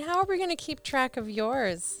 And how are we going to keep track of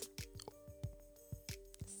yours?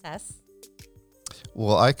 Sess?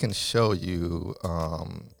 Well, I can show you.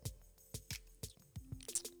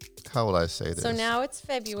 How would I say this? So now it's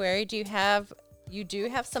February. You do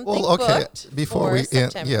have something Well, okay, booked before for we end-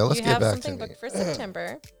 September. yeah, let's you get have back to something me. booked for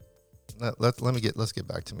September. Let's get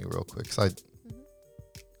back to me real quick, 'cause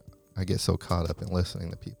I get so caught up in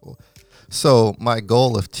listening to people. So my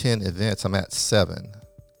goal of 10 events, I'm at 7.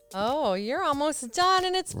 Oh, you're almost done,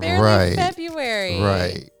 and it's barely Right. February.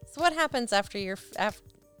 Right. So what happens after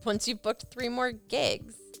once you've booked 3 more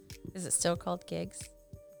gigs? Is it still called gigs?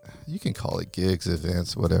 You can call it gigs,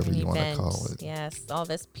 events, whatever An you want to event. call it. Yes, all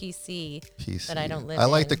this PC. PC. That I don't live I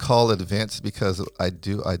like to in. call it events because I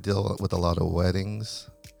deal with a lot of weddings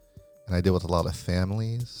and I deal with a lot of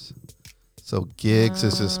families. So gigs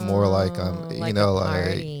is just more like I'm, Oh, you like know, a like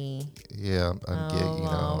party. yeah, I'm gig, you know,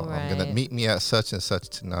 all I'm gonna right. meet me at such and such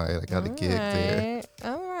tonight. I got a gig there.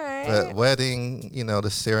 All right. But wedding, you know, the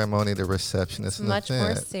ceremony, the reception, it's it's an much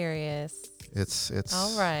more event. serious. It's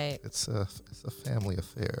All right. It's a family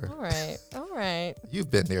affair. All right. All right.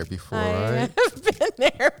 You've been there before, I right? have been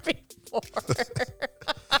there before.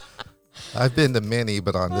 I've been to many,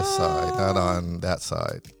 but on this side, not Ah. on that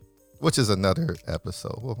side, which is another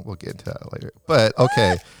episode. We'll get into that later. But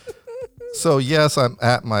okay, so yes, I'm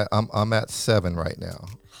at 7 right now,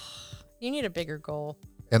 You need a bigger goal.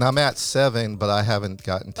 and I'm at 7, but I haven't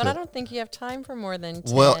gotten But I to. don't think you have time for more than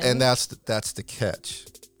 10. Well, and that's the catch.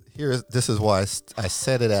 This is why I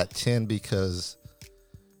set it at 10 because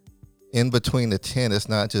in between the 10, it's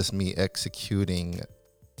not just me executing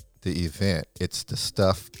the event. It's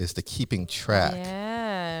the keeping track.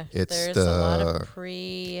 Yeah. It's There's a lot the of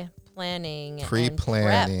pre-planning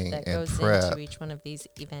pre-planning and prep that and goes prep. into each one of these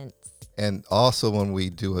events. And also when we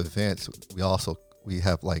do events, we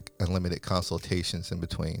have like unlimited consultations in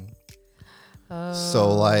between. Oh.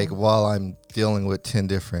 So like while I'm dealing with 10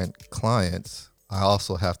 different clients, I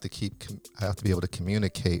also have to be able to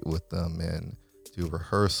communicate with them and do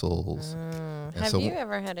rehearsals. And Have so you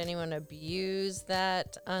ever had anyone abuse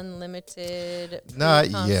that unlimited not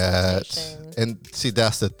yet. consultation? And see,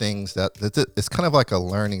 that's the things it's kind of like a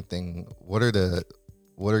learning thing. What are going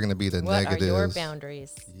to be the What negatives? are your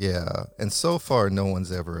boundaries? Yeah. And so far, no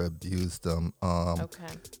one's ever abused them. Okay.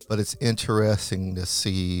 But it's interesting to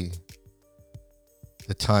see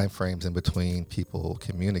the time frames in between people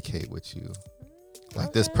communicate with you.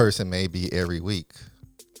 Like this Okay. person may be every week,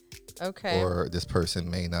 Okay. or this person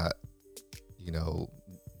may not,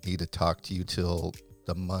 need to talk to you till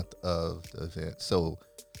the month of the event. So,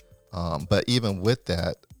 but even with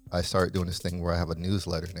that, I started doing this thing where I have a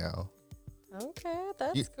newsletter now. Okay,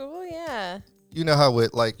 that's cool. Yeah. You know how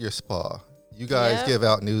with like your spa, you guys Yep. give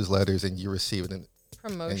out newsletters and you receive it in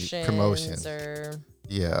Promotions or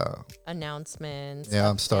yeah. announcements. Now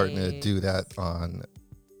I'm starting to updates. do that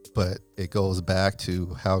but it goes back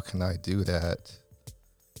to how can I do that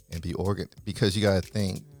and be because you got to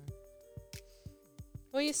think,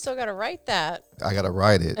 Well, you still got to write that. I got to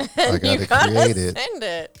write it. I And got you to gotta create it. send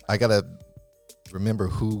it. I got to remember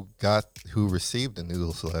who received the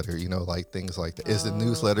newsletter, like things like that. Is the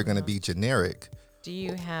newsletter going to be generic? Do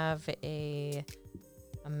you have a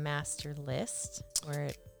master list where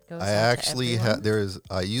it goes? I out actually to everyone?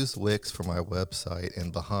 I use Wix for my website,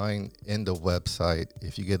 and in the website,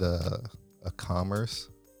 if you get a commerce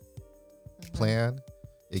plan,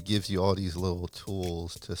 it gives you all these little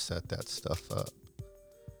tools to set that stuff up.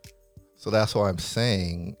 So that's why I'm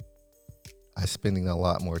saying I'm spending a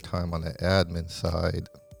lot more time on the admin side,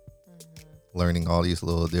 learning all these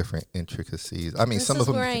little different intricacies. I mean, This some is of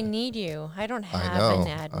them. where I need you. I don't have know, an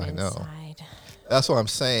I admin know. side. That's what I'm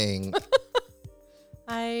saying.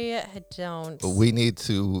 I don't. But we need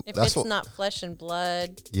to. If That's it's what. not flesh and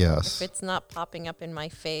blood, Yes. if it's not popping up in my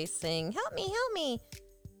face saying, help me,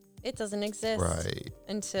 it doesn't exist Right.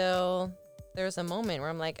 until there's a moment where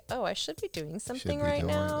I'm like, oh, I should be doing Should something be right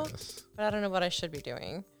doing now, this. but I don't know what I should be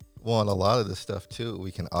doing. Well, and a lot of the stuff too,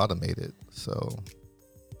 we can automate it. So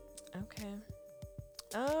Okay.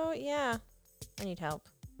 Oh, yeah. I need help.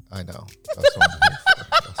 I know. That's what I'm here for.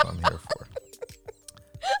 That's what I'm here for.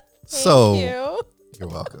 Thank So you. you're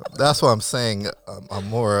welcome. That's what I'm saying. I'm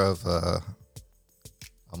more of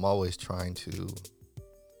I'm always trying to.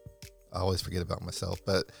 I always forget about myself,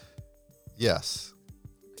 but yes,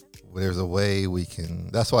 there's a way we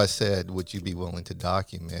can. That's why I said, would you be willing to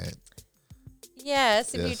document?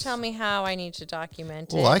 Yes, if you Yes. tell me how I need to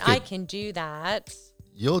document Well, it, I I could- can do that.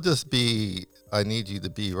 You'll just be. I need you to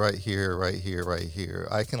be right here, right here, right here.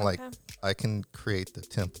 I can Okay. I can create the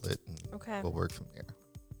template and Okay. we'll work from there.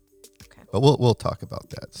 Okay. But we'll talk about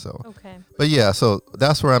that. So, Okay. but yeah, so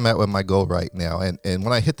that's where I'm at with my goal right now. And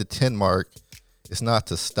when I hit the 10 mark, it's not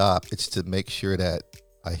to stop. It's to make sure that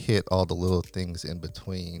I hit all the little things in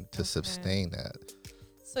between to sustain that.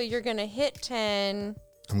 So you're going to hit 10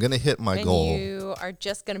 I'm gonna hit my and goal. you are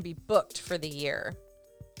just going to be booked for the year.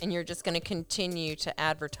 And you're just going to continue to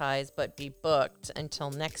advertise but be booked until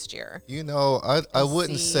next year. I And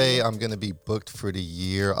wouldn't see- say I'm gonna be booked for the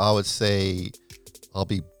year. I would say I'll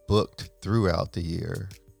be booked throughout the year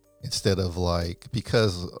instead of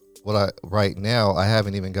because right now I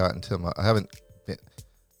haven't even gotten to I haven't been,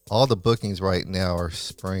 all the bookings right now are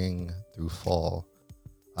spring through fall.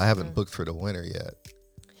 I haven't booked for the winter yet.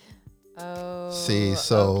 Oh. See,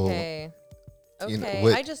 so, Okay. you know, Okay.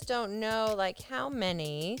 with- I just don't know, how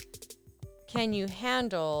many can you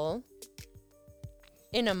handle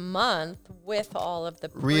in a month with all of the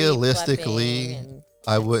Realistically, pre-prepping and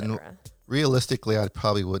I et wouldn't. cetera? Realistically, I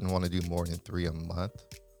probably wouldn't want to do more than 3 a month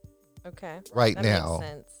Okay. right That now makes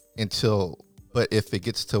sense. but if it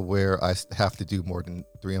gets to where I have to do more than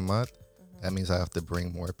 3 a month, Mm-hmm. that means I have to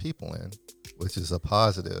bring more people in, which is a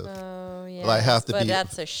positive. Oh, yeah. I have to but be-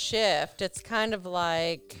 that's a shift. It's kind of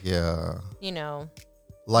like, Yeah. you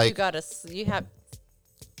Like, you have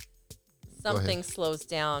something slows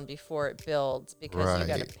down before it builds because you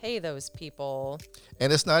got to Right. pay those people.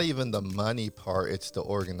 and it's not even the money part, it's the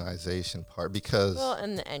organization part because Well,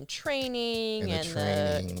 and training And the and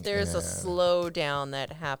training, there's a yeah. slowdown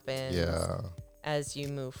that happens yeah. as you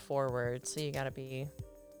move forward. So you got to be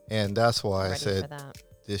And that's why I ready for said that.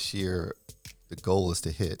 this year the goal is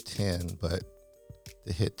to hit 10, but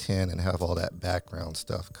to hit 10 and have all that background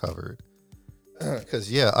stuff covered. Because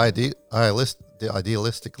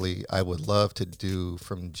idealistically, I would love to do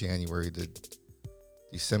from January to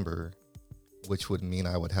December, which would mean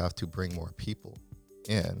I would have to bring more people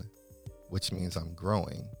in, which means I'm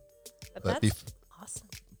growing. But but that's awesome.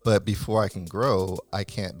 But before I can grow, I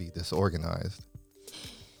can't be disorganized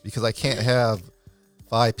because I can't have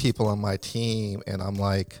 5 people on my team and I'm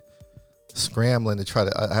scrambling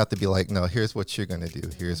to I have to be no, here's what you're going to do.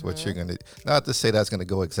 Here's what you're going to, not to say that's going to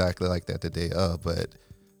go exactly like that the day of, but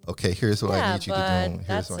okay, here's what I need you to do.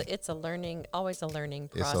 Here's what it's always a learning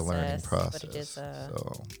process. it's a learning process. But it is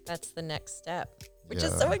So that's the next step, which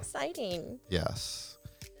is Yeah. so exciting. yes.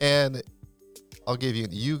 And I'll give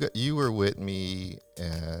you were with me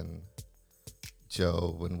and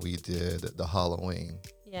Joe when we did the Halloween.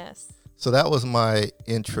 Yes. So that was my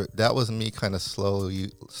intro. That was me kind of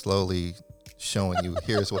slowly showing you,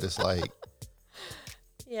 here's what it's like.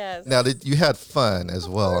 Yes. Now, did you had fun as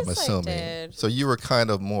Of well? I'm course I assuming. did. So you were kind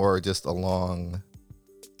of more just along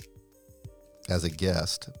as a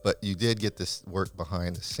guest, but you did get this work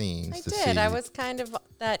behind the scenes. I to did. See I was kind of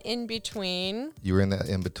that in between. you were in that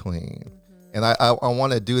in between, and I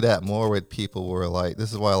want to do that more with people who are like.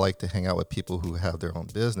 This is why I like to hang out with people who have their own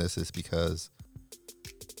businesses, because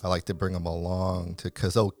I like to bring them along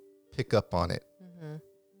because they'll pick up on it.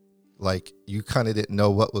 Like you kind of didn't know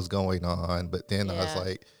what was going on, but then I was Yeah.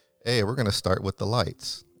 like, "Hey, we're gonna start with the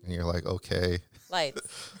lights," and you're like, "Okay." Lights.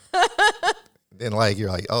 Then like you're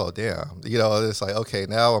like, "Oh damn," it's like, "Okay,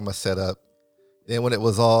 now I'm gonna set up." Then when it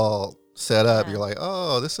was all set up, Yeah. you're like,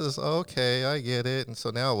 "Oh, this is okay, I get it." And so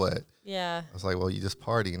now what? Yeah. I was like, "Well, you just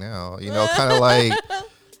party now," kind of like.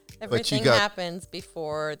 Everything got- happens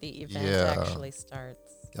before the event Yeah. actually starts.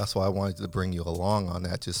 That's why I wanted to bring you along on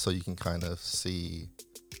that, just so you can kind of see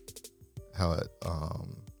how it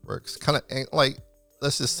works. Kind of like,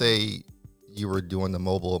 let's just say you were doing the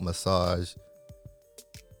mobile massage,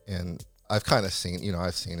 and I've kind of seen,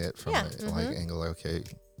 I've seen it from Yeah, like angle. Like, okay,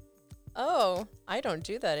 Oh, I don't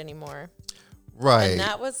do that anymore. right? And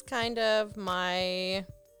that was kind of my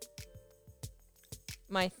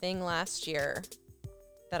thing last year,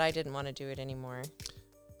 that I didn't want to do it anymore.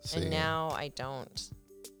 See. And now I don't.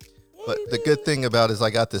 But the good thing about it is I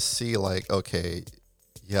got to see, like, okay,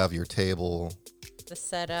 you have your table, The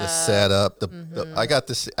setup. the setup. I got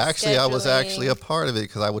to see. Actually, I was actually a Scheduling. part of it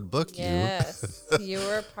because I would book Yes, you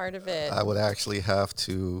were a part of it. I would actually have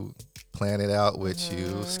to plan it out with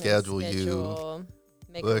you, schedule you,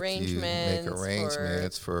 make book arrangements, you, make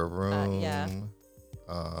arrangements for a room. yeah.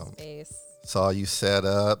 Um, Space. saw you set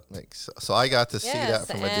up. So I got to see Yes, that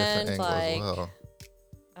from a different and angle like, as well.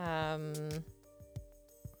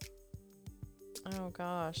 Oh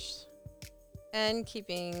gosh. And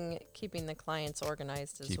keeping the clients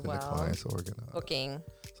organized as Keeping well. the clients organized. Booking.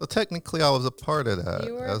 So technically, I was a part of that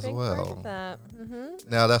You were as a big well. part of that.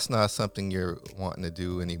 Now, that's not something you're wanting to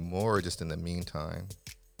do anymore, just in the meantime.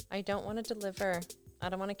 I don't want to deliver. I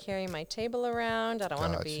don't want to carry my table around. I don't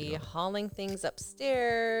want to be Gotcha. hauling things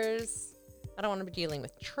upstairs. I don't want to be dealing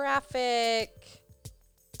with traffic.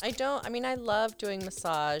 I love doing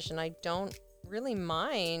massage, and I don't really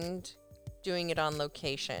mind doing it on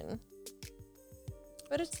location.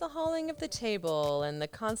 But it's the hauling of the table and the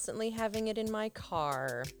constantly having it in my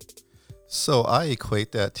car. So I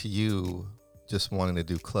equate that to you just wanting to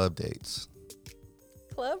do club dates.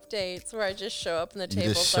 Club dates where I just show up and the You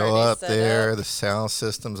table's just show already up set there, up. the sound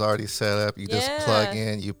system's already set up. You just plug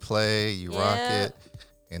Yeah. in, you play, you rock Yeah. it,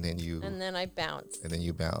 and then you And then I bounce.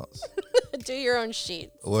 bounce. Do your own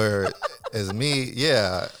sheets. Where as me,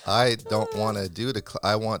 yeah, I don't want to do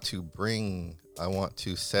I want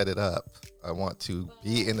to set it up. I want to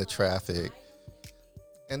be in the traffic.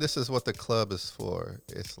 And this is what the club is for.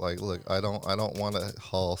 It's like, look, I don't want to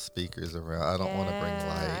haul speakers around. I don't want to bring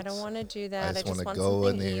lights. I don't want to do that. I just just wanna want go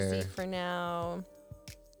in something there. easy for now.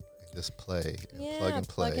 Just play. And Yeah, plug and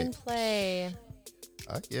play. plug and play.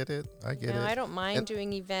 I get it. I get No, it. I don't mind And-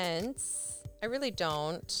 doing events. I really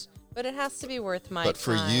don't. But it has to be worth my But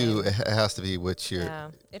for time. you, it has to be what you're.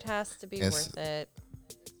 Yeah, it has to be And worth it.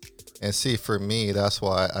 And see, for me, that's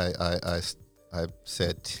why I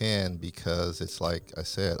said 10, because it's like I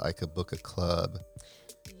said, I could book a club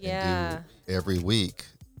Yeah. and do every week,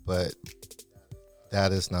 but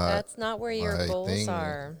that is not. That's not where your my goals thing.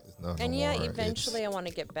 are. It's no And more. yeah, It's- eventually I want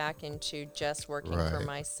to get back into just working for Right.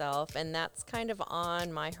 myself. And that's kind of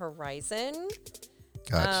on my horizon.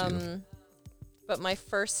 Got you. But my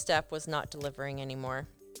first step was not delivering anymore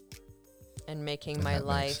and making And my that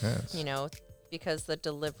makes life, sense. because the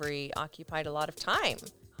delivery occupied a lot of time,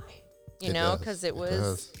 It know, does. because it was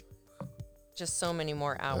does. just so many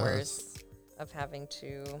more hours of having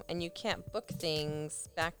to, and you can't book things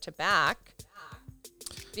back to back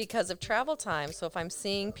because of travel time. So if I'm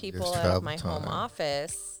seeing people There's out of travel my home time.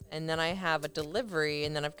 office and then I have a delivery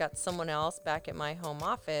and then I've got someone else back at my home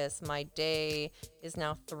office, my day is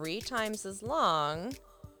now 3 times as long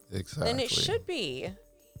Exactly. than it should be.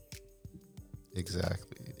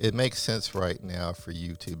 Exactly. It makes sense right now for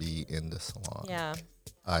you to be in the salon, Yeah,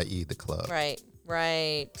 i.e., the club. right.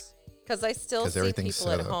 Because I still 'Cause see everything's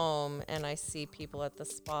people at set up. home and I see people at the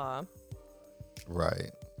spa.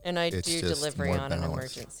 Right. And I It's do just delivery more on an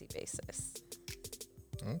balanced. emergency basis.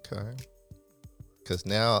 Okay. Because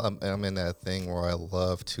now I'm in that thing where I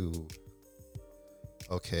love to.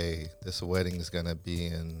 Okay, this wedding is gonna be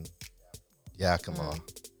in Yakima,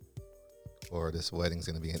 or this wedding's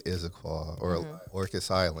gonna be in Issaquah or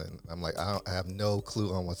Orcas Island. I'm like, I have no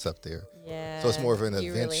clue on what's up there. Yeah. So it's more of an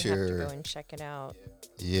you really have adventure. to go and check it out.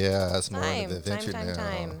 Yeah, it's more of Time, an adventure time, now.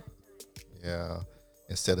 time. Yeah.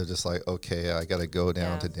 instead of just like, okay, I got to go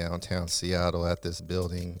down Yeah. to downtown Seattle at this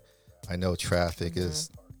building. I know traffic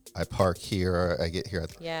is, I park here, I get here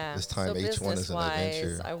at Yeah. this time. So Each one is an business-wise,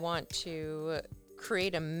 adventure. I want to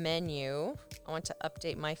create a menu. I want to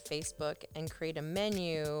update my Facebook and create a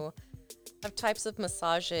menu of types of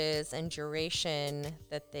massages and duration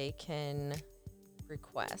that they can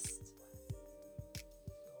request.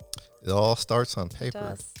 It all starts on It paper.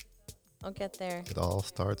 does. I'll get there. It all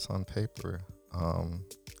starts on paper.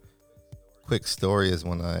 Quick story is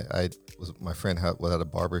when I was, my friend was at a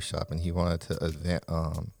barber shop and he wanted to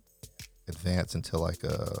advance into like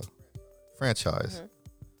a franchise,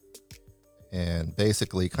 and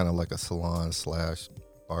basically kind of like a salon slash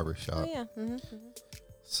barber shop. Oh, yeah.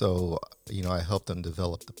 So, you know, I helped them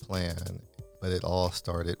develop the plan, but it all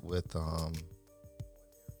started with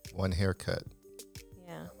one haircut.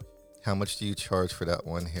 Yeah. How much do you charge for that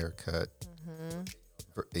one haircut?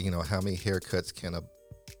 You know, how many haircuts can a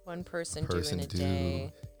One person person do in a do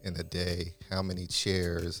day. in a day? How many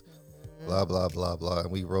chairs? Blah, blah, blah, blah.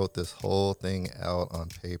 And we wrote this whole thing out on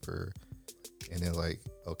paper. And then like,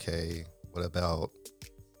 okay, what about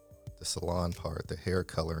the salon part, the hair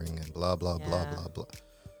coloring and blah, blah, blah, Yeah. blah, blah.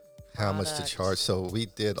 How much to Product. charge? So we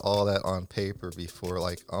did all that on paper before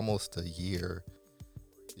like almost a year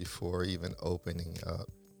before even opening up.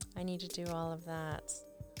 I need to do all of that.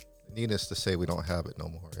 Needless to say, we don't have it no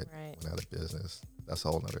more. It Right. went out of business. That's a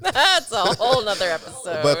whole nother. That's a whole nother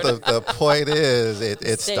episode. But the point is, it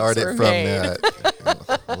Mistakes started were from made.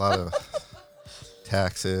 that. A lot of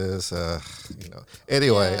taxes, you know.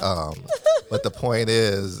 Anyway, Yeah. but the point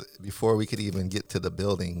is, before we could even get to the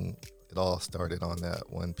building, it all started on that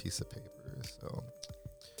one piece of paper.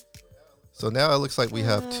 So now it looks like we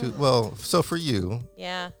have two. Well, so for you,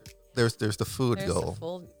 Yeah. there's the food There's goal. the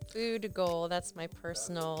full food goal. That's my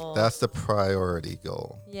personal. That's the priority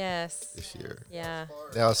goal yes. this year. Yeah.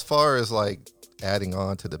 Now, as far as like adding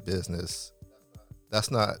on to the business, that's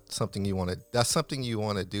not something you want to. That's something you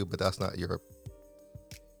want to do, but that's not your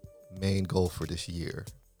main goal for this year.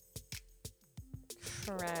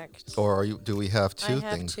 Correct. Or are you? Do we have I two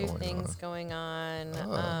have things two going things on? going on.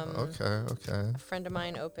 Oh, okay. A friend of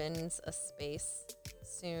mine opens a space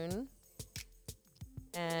soon.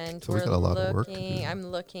 And So we we're got a lot of work to looking, do. I'm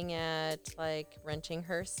looking at like renting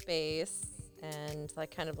her space and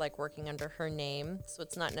like kind of like working under her name. So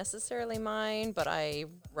it's not necessarily mine, but I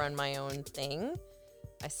run my own thing.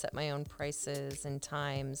 I set my own prices and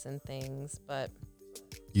times and things, but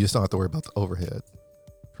You just don't have to worry about the overhead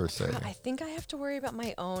per se. I think I have to worry about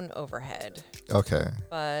my own overhead. Okay.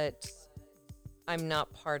 But I'm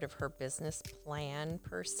not part of her business plan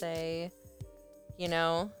per se, you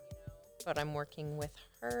know, but I'm working with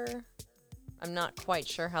her. I'm not quite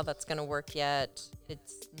sure how that's going to work yet.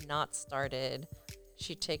 It's not started.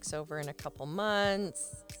 She takes over in a couple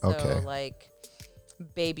months. So Okay. like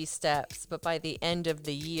baby steps, but by the end of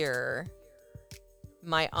the year,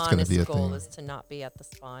 my gonna honest be a goal thing. is to not be at the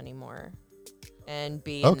spa anymore and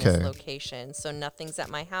be in Okay. this location. So nothing's at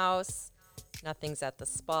my house. Nothing's at the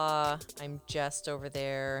spa. I'm just over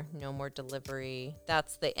there. No more delivery.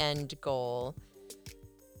 That's the end goal.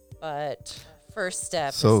 But first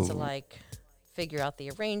step So- is to like figure out the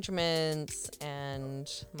arrangements and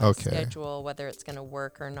my Okay. schedule, whether it's going to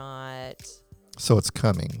work or not. So it's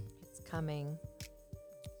coming. It's coming.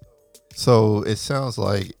 So it sounds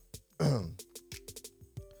like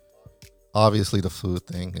obviously the food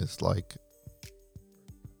thing is like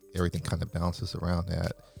everything kind of bounces around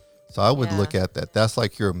that. So I would Yeah. look at that. That's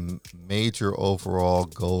like your major overall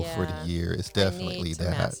goal for Yeah. the year. It's I definitely need to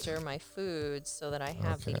that. master my food so that I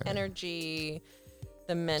have Okay. the energy,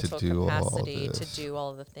 the mental do all capacity to this. do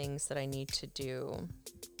all the things that I need to do.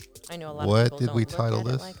 I know a lot What of people did don't we look title at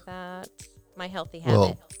this? it like that. My healthy Well,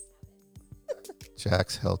 habits.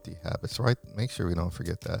 Jack's healthy habits, right? Make sure we don't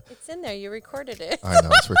forget that. It's in there. You recorded it. I know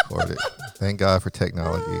it's recorded. Thank God for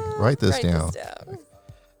technology. Write this down.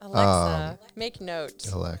 Alexa, make note.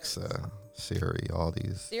 Alexa, Siri, all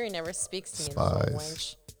these. Siri never speaks to me, this Spies. little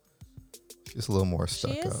wench. She's a little more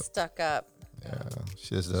She stuck is up. stuck up. Yeah,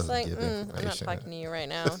 she just She's doesn't like, give I'm not information. talking to you right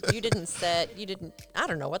now. You didn't I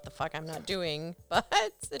don't know what the fuck I'm not doing, but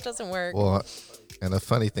it doesn't work. Well, and the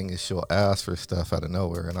funny thing is she'll ask for stuff out of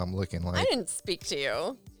nowhere, and I'm looking I like, didn't speak to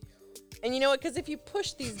you. And you know what? Because if you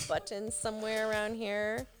push these buttons somewhere around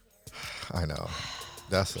here, I know.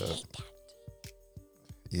 That's a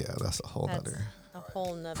whole that's nother a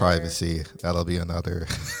whole nother privacy. That'll be another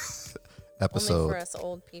Only episode. for us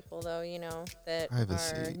old people, though, you know, that are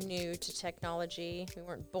Privacy. new to technology. We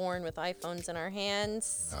weren't born with iPhones in our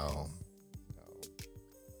hands. No.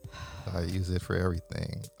 I use it for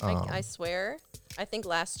everything. I swear. I think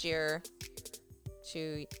last year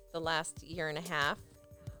to the last year and a half,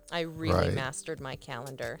 I really Right. mastered my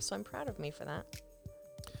calendar. So I'm proud of me for that.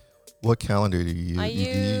 What calendar do you use? I Do you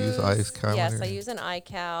use iCalendar? Yes, I use an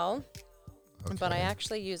iCal, but I Okay.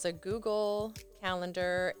 actually use a Google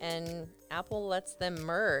Calendar, and Apple lets them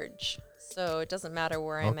merge. So it doesn't matter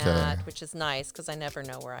where I'm Okay. at, which is nice because I never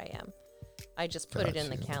know where I am. I just put it in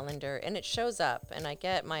the Got you. calendar and it shows up, and I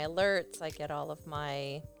get my alerts. I get all of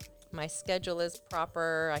my schedule is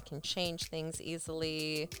proper. I can change things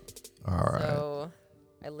easily. All right. So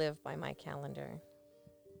I live by my calendar.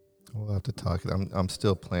 We'll have to talk. I'm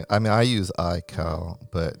still playing. I mean, I use iCal,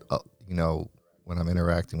 but you know, when I'm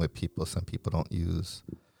interacting with people, some people don't use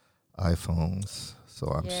iPhones, so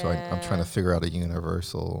I'm trying Yeah. to figure out a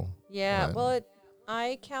universal. Yeah, one. well,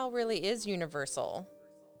 iCal really is universal.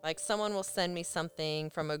 Like someone will send me something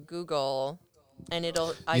from a Google, and I You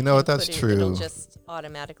know can what, that's put it, it'll true. just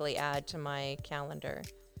automatically add to my calendar.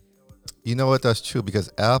 You know what? That's true because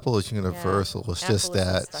Apple is Yeah, universal. It's Apple just is so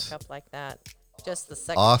that stuck up like that. Just the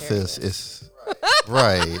secretary Office is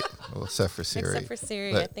right. Well, except for Siri. Except for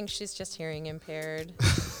Siri, But- I think she's just hearing impaired.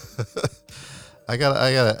 I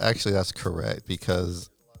gotta. Actually, that's correct because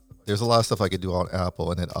there's a lot of stuff I could do on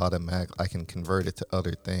Apple, and it I can convert it to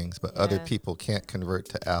other things, but other Yeah. people can't convert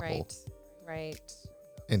to Apple. Right.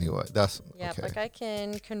 Anyway, that's Yeah, okay. like I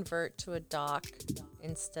can convert to a doc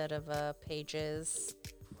instead of a pages,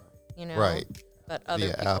 you know. Right. But other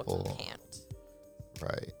Via people Apple. can't.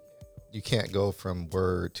 Right. You can't go from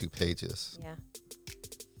Word to Pages. Yeah.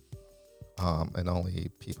 And only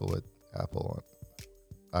people with Apple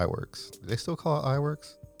iWorks. Do they still call it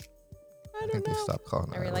iWorks? I think don't they know. stopped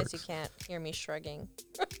calling it I realize you iWorks. can't hear me shrugging.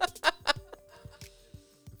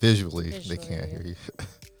 Visually, they can't Visually. hear you.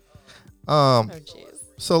 Oh, jeez.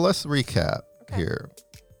 So let's recap Okay. here.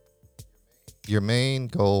 Your main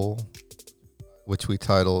goal, which we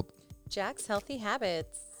titled, Jack's Healthy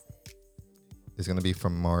Habits. is going to be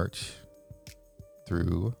from March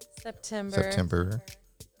through September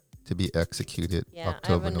to be executed Yeah,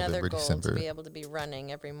 October, I have another November, goal December. to be able to be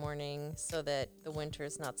running every morning so that the winter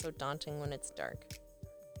is not so daunting when it's dark.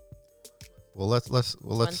 Well, let's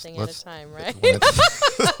One thing at a time, right?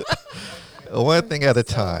 One thing at a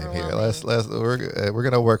So time here. We're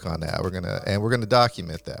gonna work on that. We're gonna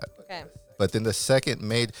document that. Okay, But then the second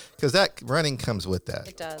major, because that running comes with that.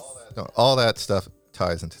 it does. No, all that stuff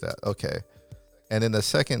ties into that. Okay. And then the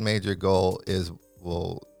second major goal is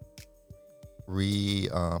we'll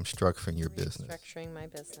restructuring your business. Restructuring my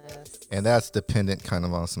business. And that's dependent kind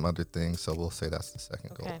of on some other things. So we'll say that's the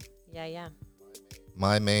second Okay. goal. Yeah.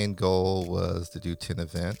 My main goal was to do 10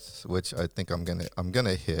 events, which I think I'm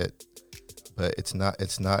gonna hit, but it's not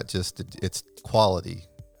just it's quality.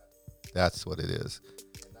 That's what it is.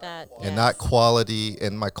 And not quality.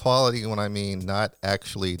 And my quality, when I mean not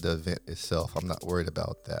actually the event itself, I'm not worried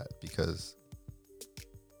about that because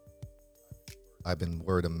I've been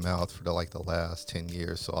word of mouth for the last 10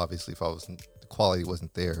 years. So obviously, if the quality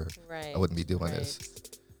wasn't there, Right. I wouldn't be doing right. this.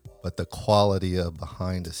 But the quality of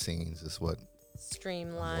behind the scenes is what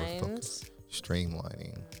Streamlined.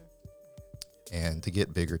 streamlining and to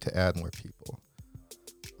get bigger, to add more people.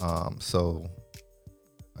 So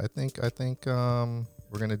I think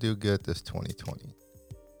we're gonna do good this 2020.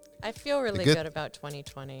 I feel really good- good about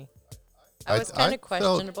 2020. I- I was I kind of felt-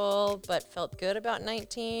 questionable, but felt good about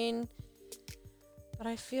 19. But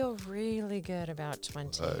I feel really good about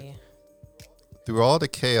 20. Through all the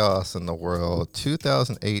chaos in the world,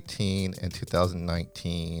 2018 and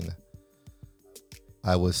 2019,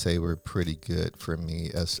 I would say were pretty good for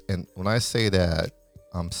me. And when I say that,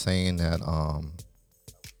 I'm saying that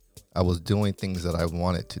I was doing things that I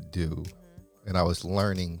wanted to do, and I was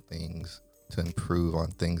learning things to improve on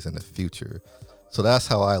things in the future. So that's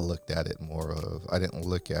how I looked at it more of. I didn't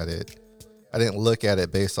look at it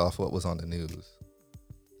based off what was on the news.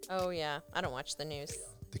 Oh, yeah. I don't watch the news.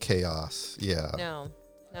 The chaos. Yeah. No.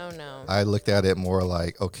 I looked at it more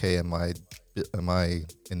like, okay, am I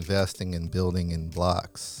investing and building in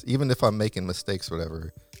blocks? Even if I'm making mistakes,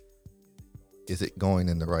 whatever, is it going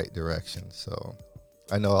in the right direction? So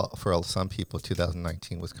I know for some people,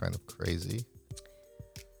 2019 was kind of crazy.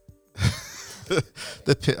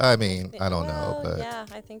 I don't know, but yeah,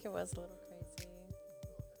 I think it was a little crazy.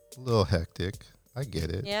 a little hectic. I get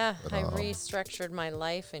it. Yeah, But, I restructured my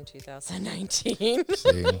life in 2019.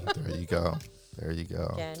 See, there you go.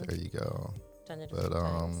 Again. There you go. Done it a But few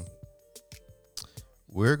times.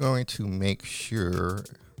 we're going to make sure,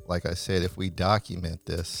 like I said, if we document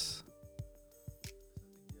this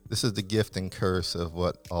is the gift and curse of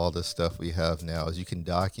what all this stuff we have now is you can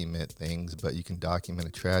document things, but you can document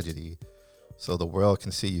a tragedy so the world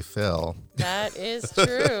can see you fail. That is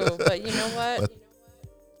true. But you know what?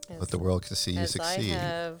 but the world can see you As succeed. I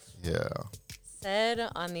have Yeah. said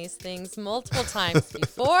on these things multiple times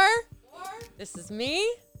before, this is me.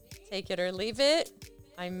 Take it or leave it.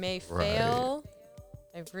 I may fail.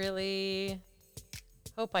 I really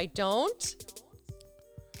hope I don't.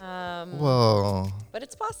 Well, But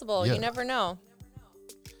it's possible. yeah. You never know.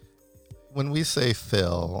 when we say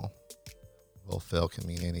fail, well, fail can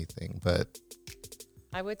mean anything, but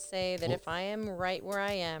I would say that if I am right where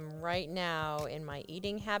I am right now in my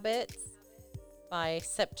eating habits, by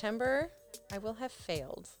September, I will have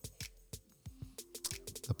failed.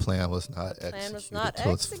 the plan was not Plan executed was not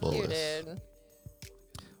to its fullest. executed.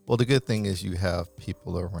 Well, the good thing is you have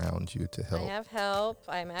people around you to help. I have help.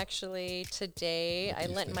 I'm actually today, I you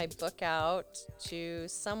lent think? my book out to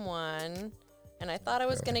someone, and I thought I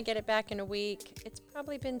was Okay. going to get it back in a week. It's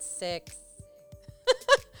probably been 6.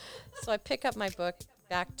 So I pick up my book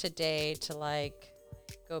back today to like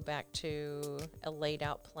go back to a laid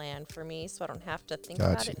out plan for me so I don't have to think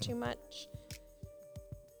about it Gotcha. too much.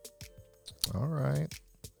 All right.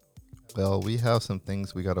 Well, we have some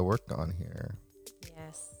things we got to work on here.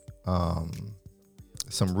 Yes.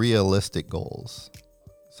 Some realistic goals,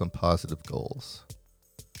 some positive goals.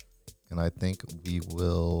 And I think we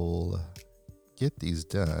will get these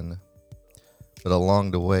done. But along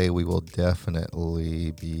the way, we will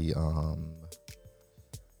definitely be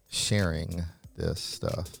sharing this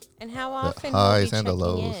stuff. And how often highs will and you the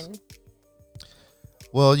be checking lows. in?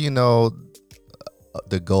 Well,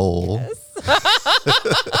 the goal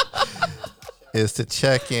is to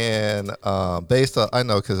check in based on, I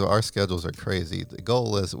know because our schedules are crazy. The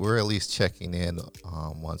goal is we're at least checking in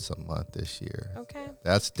once a month this year. Okay.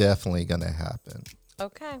 That's definitely going to happen.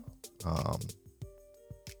 Okay.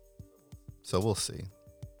 So we'll see.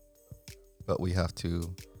 But we have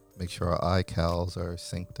to make sure our iCals are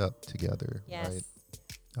synced up together. Yes.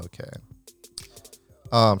 Right?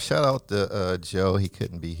 Okay. Shout out to Joe. He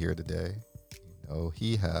couldn't be here today.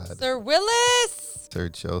 He had Sir Willis. Sir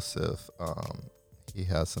Joseph. He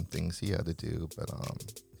has some things he had to do, but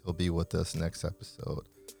he'll be with us next episode.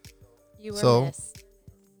 You were So- missed.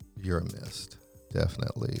 You're missed,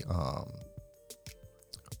 definitely.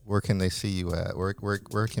 Where can they see you at?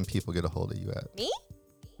 Where can people get a hold of you at? Me?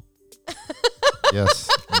 Yes,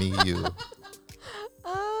 me, you.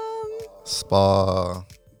 Spa.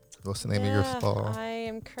 What's the name of your spa? I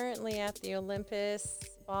am currently at the Olympus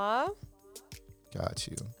Spa. Got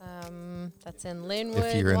you. That's in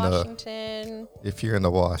Linwood, you're in the- Washington. If you're in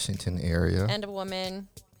the Washington area, And a woman.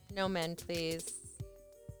 No men, please.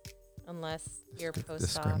 Unless you're post-op.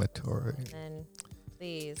 discriminatory. Then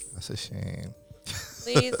please. That's a shame.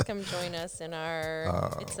 Please come join us in our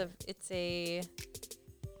Oh.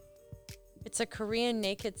 it's a Korean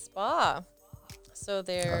naked spa. So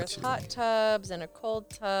there's Gotcha. hot tubs and a cold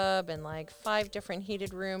tub and like 5 different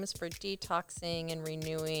heated rooms for detoxing and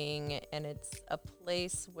renewing, and it's a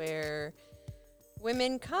place where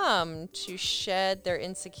women come to shed their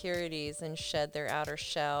insecurities and shed their outer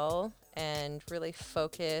shell and really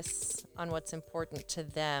focus on what's important to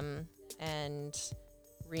them and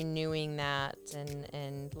renewing that,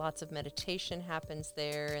 and lots of meditation happens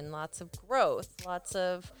there, and lots of growth, lots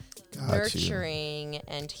of Got you. nurturing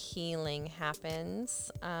and healing happens,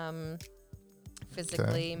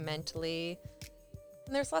 physically, mentally,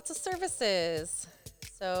 and there's lots of services.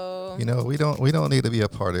 So We don't need to be a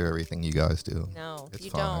part of everything you guys do. no, It's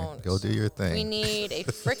you fine. don't. Go do your thing. We need a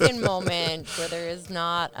freaking moment where there is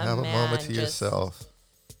not a Have a man moment to just yourself.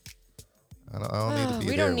 I don't need to be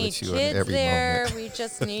we there don't need with you in kids every there. moment. We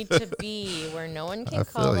just need to be where no one can I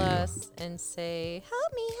call feel you. us and say,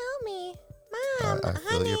 "Help me, Mom, I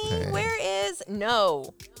feel your honey, pain. where is?"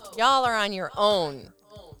 No, y'all are on your own.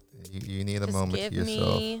 You need a Just moment give to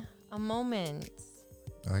yourself. me a moment.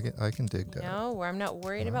 I can dig that. No, where I'm not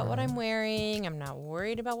worried about what I'm wearing. I'm not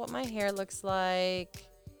worried about what my hair looks like.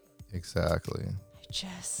 Exactly. I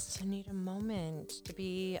just need a moment to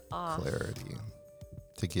be off. Clarity.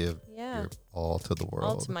 To give Yeah. your all to the All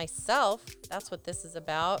world. to myself. That's what this is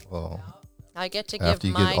about. Well, I get to After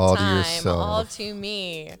give you give my all to time yourself, all to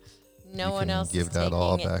me. No you one can else give is that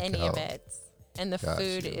all taking back any out. of it. And the Got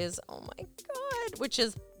food you. is, oh my God, which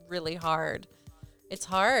is really hard. It's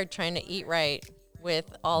hard trying to eat right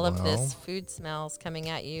with all of this Well. food smells coming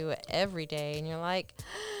at you every day. And you're like,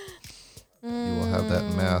 you will have that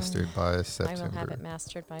mastered by I will September. have it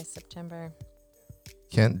mastered by September.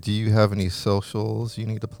 Do you have any socials you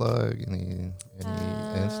need to plug? Any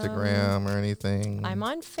Instagram or anything? I'm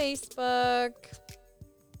on Facebook.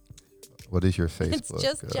 What is your Facebook? It's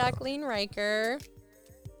just Jacqueline Riker.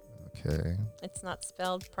 Okay. It's not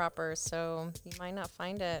spelled proper, so you might not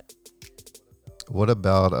find it. What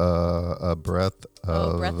about a breath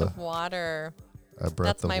of Breath of Water. a breath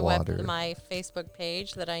That's of my water? my Facebook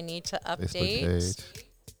page that I need to Facebook update. page.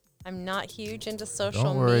 I'm not huge into social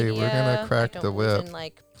Don't worry, media. we're gonna crack I don't the believe whip. in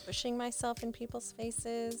like pushing myself in people's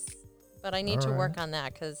faces, but I need All to work right. on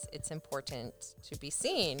that because it's important to be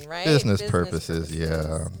seen, right? Business purposes,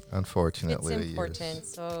 yeah. It's Unfortunately, important,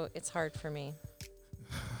 so it's hard for me.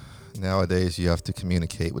 nowadays you have to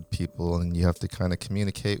communicate with people, and you have to kind of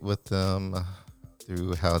communicate with them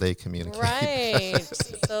through how they communicate. Right.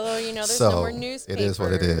 So, there's So, no more it newspapers is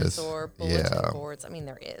what it is. or bulletin Yeah. boards. I mean,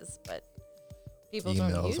 there is, but people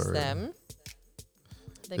Emails don't use are- them.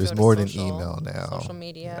 They There's go to more than social- email now. Social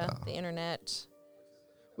media, Yeah. the internet.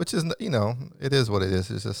 Which is, it is what it is.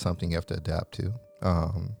 It's just something you have to adapt to.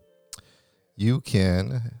 You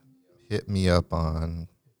can hit me up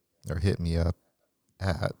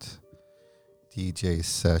at DJ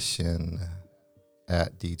Session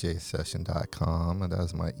at djsession.com. And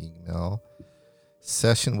that's my email.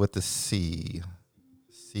 Session with the C.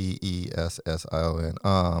 CESSION.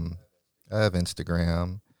 I have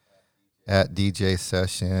Instagram at DJ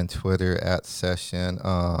Session, Twitter at Session.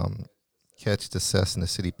 Catch the Sess in the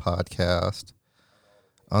City podcast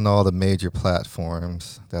on all the major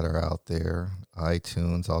platforms that are out there,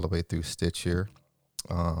 iTunes all the way through Stitcher.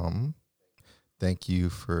 Thank you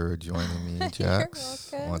for joining me,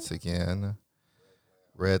 Jax, welcome. once again.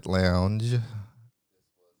 Red Lounge.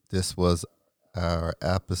 This was our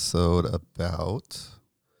episode about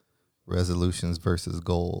resolutions versus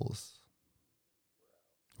goals.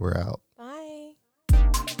 We're out. Bye.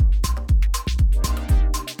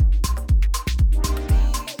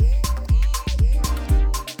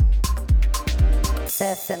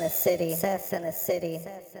 Sess in the city. Sess in the city.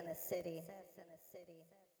 Sess in the city.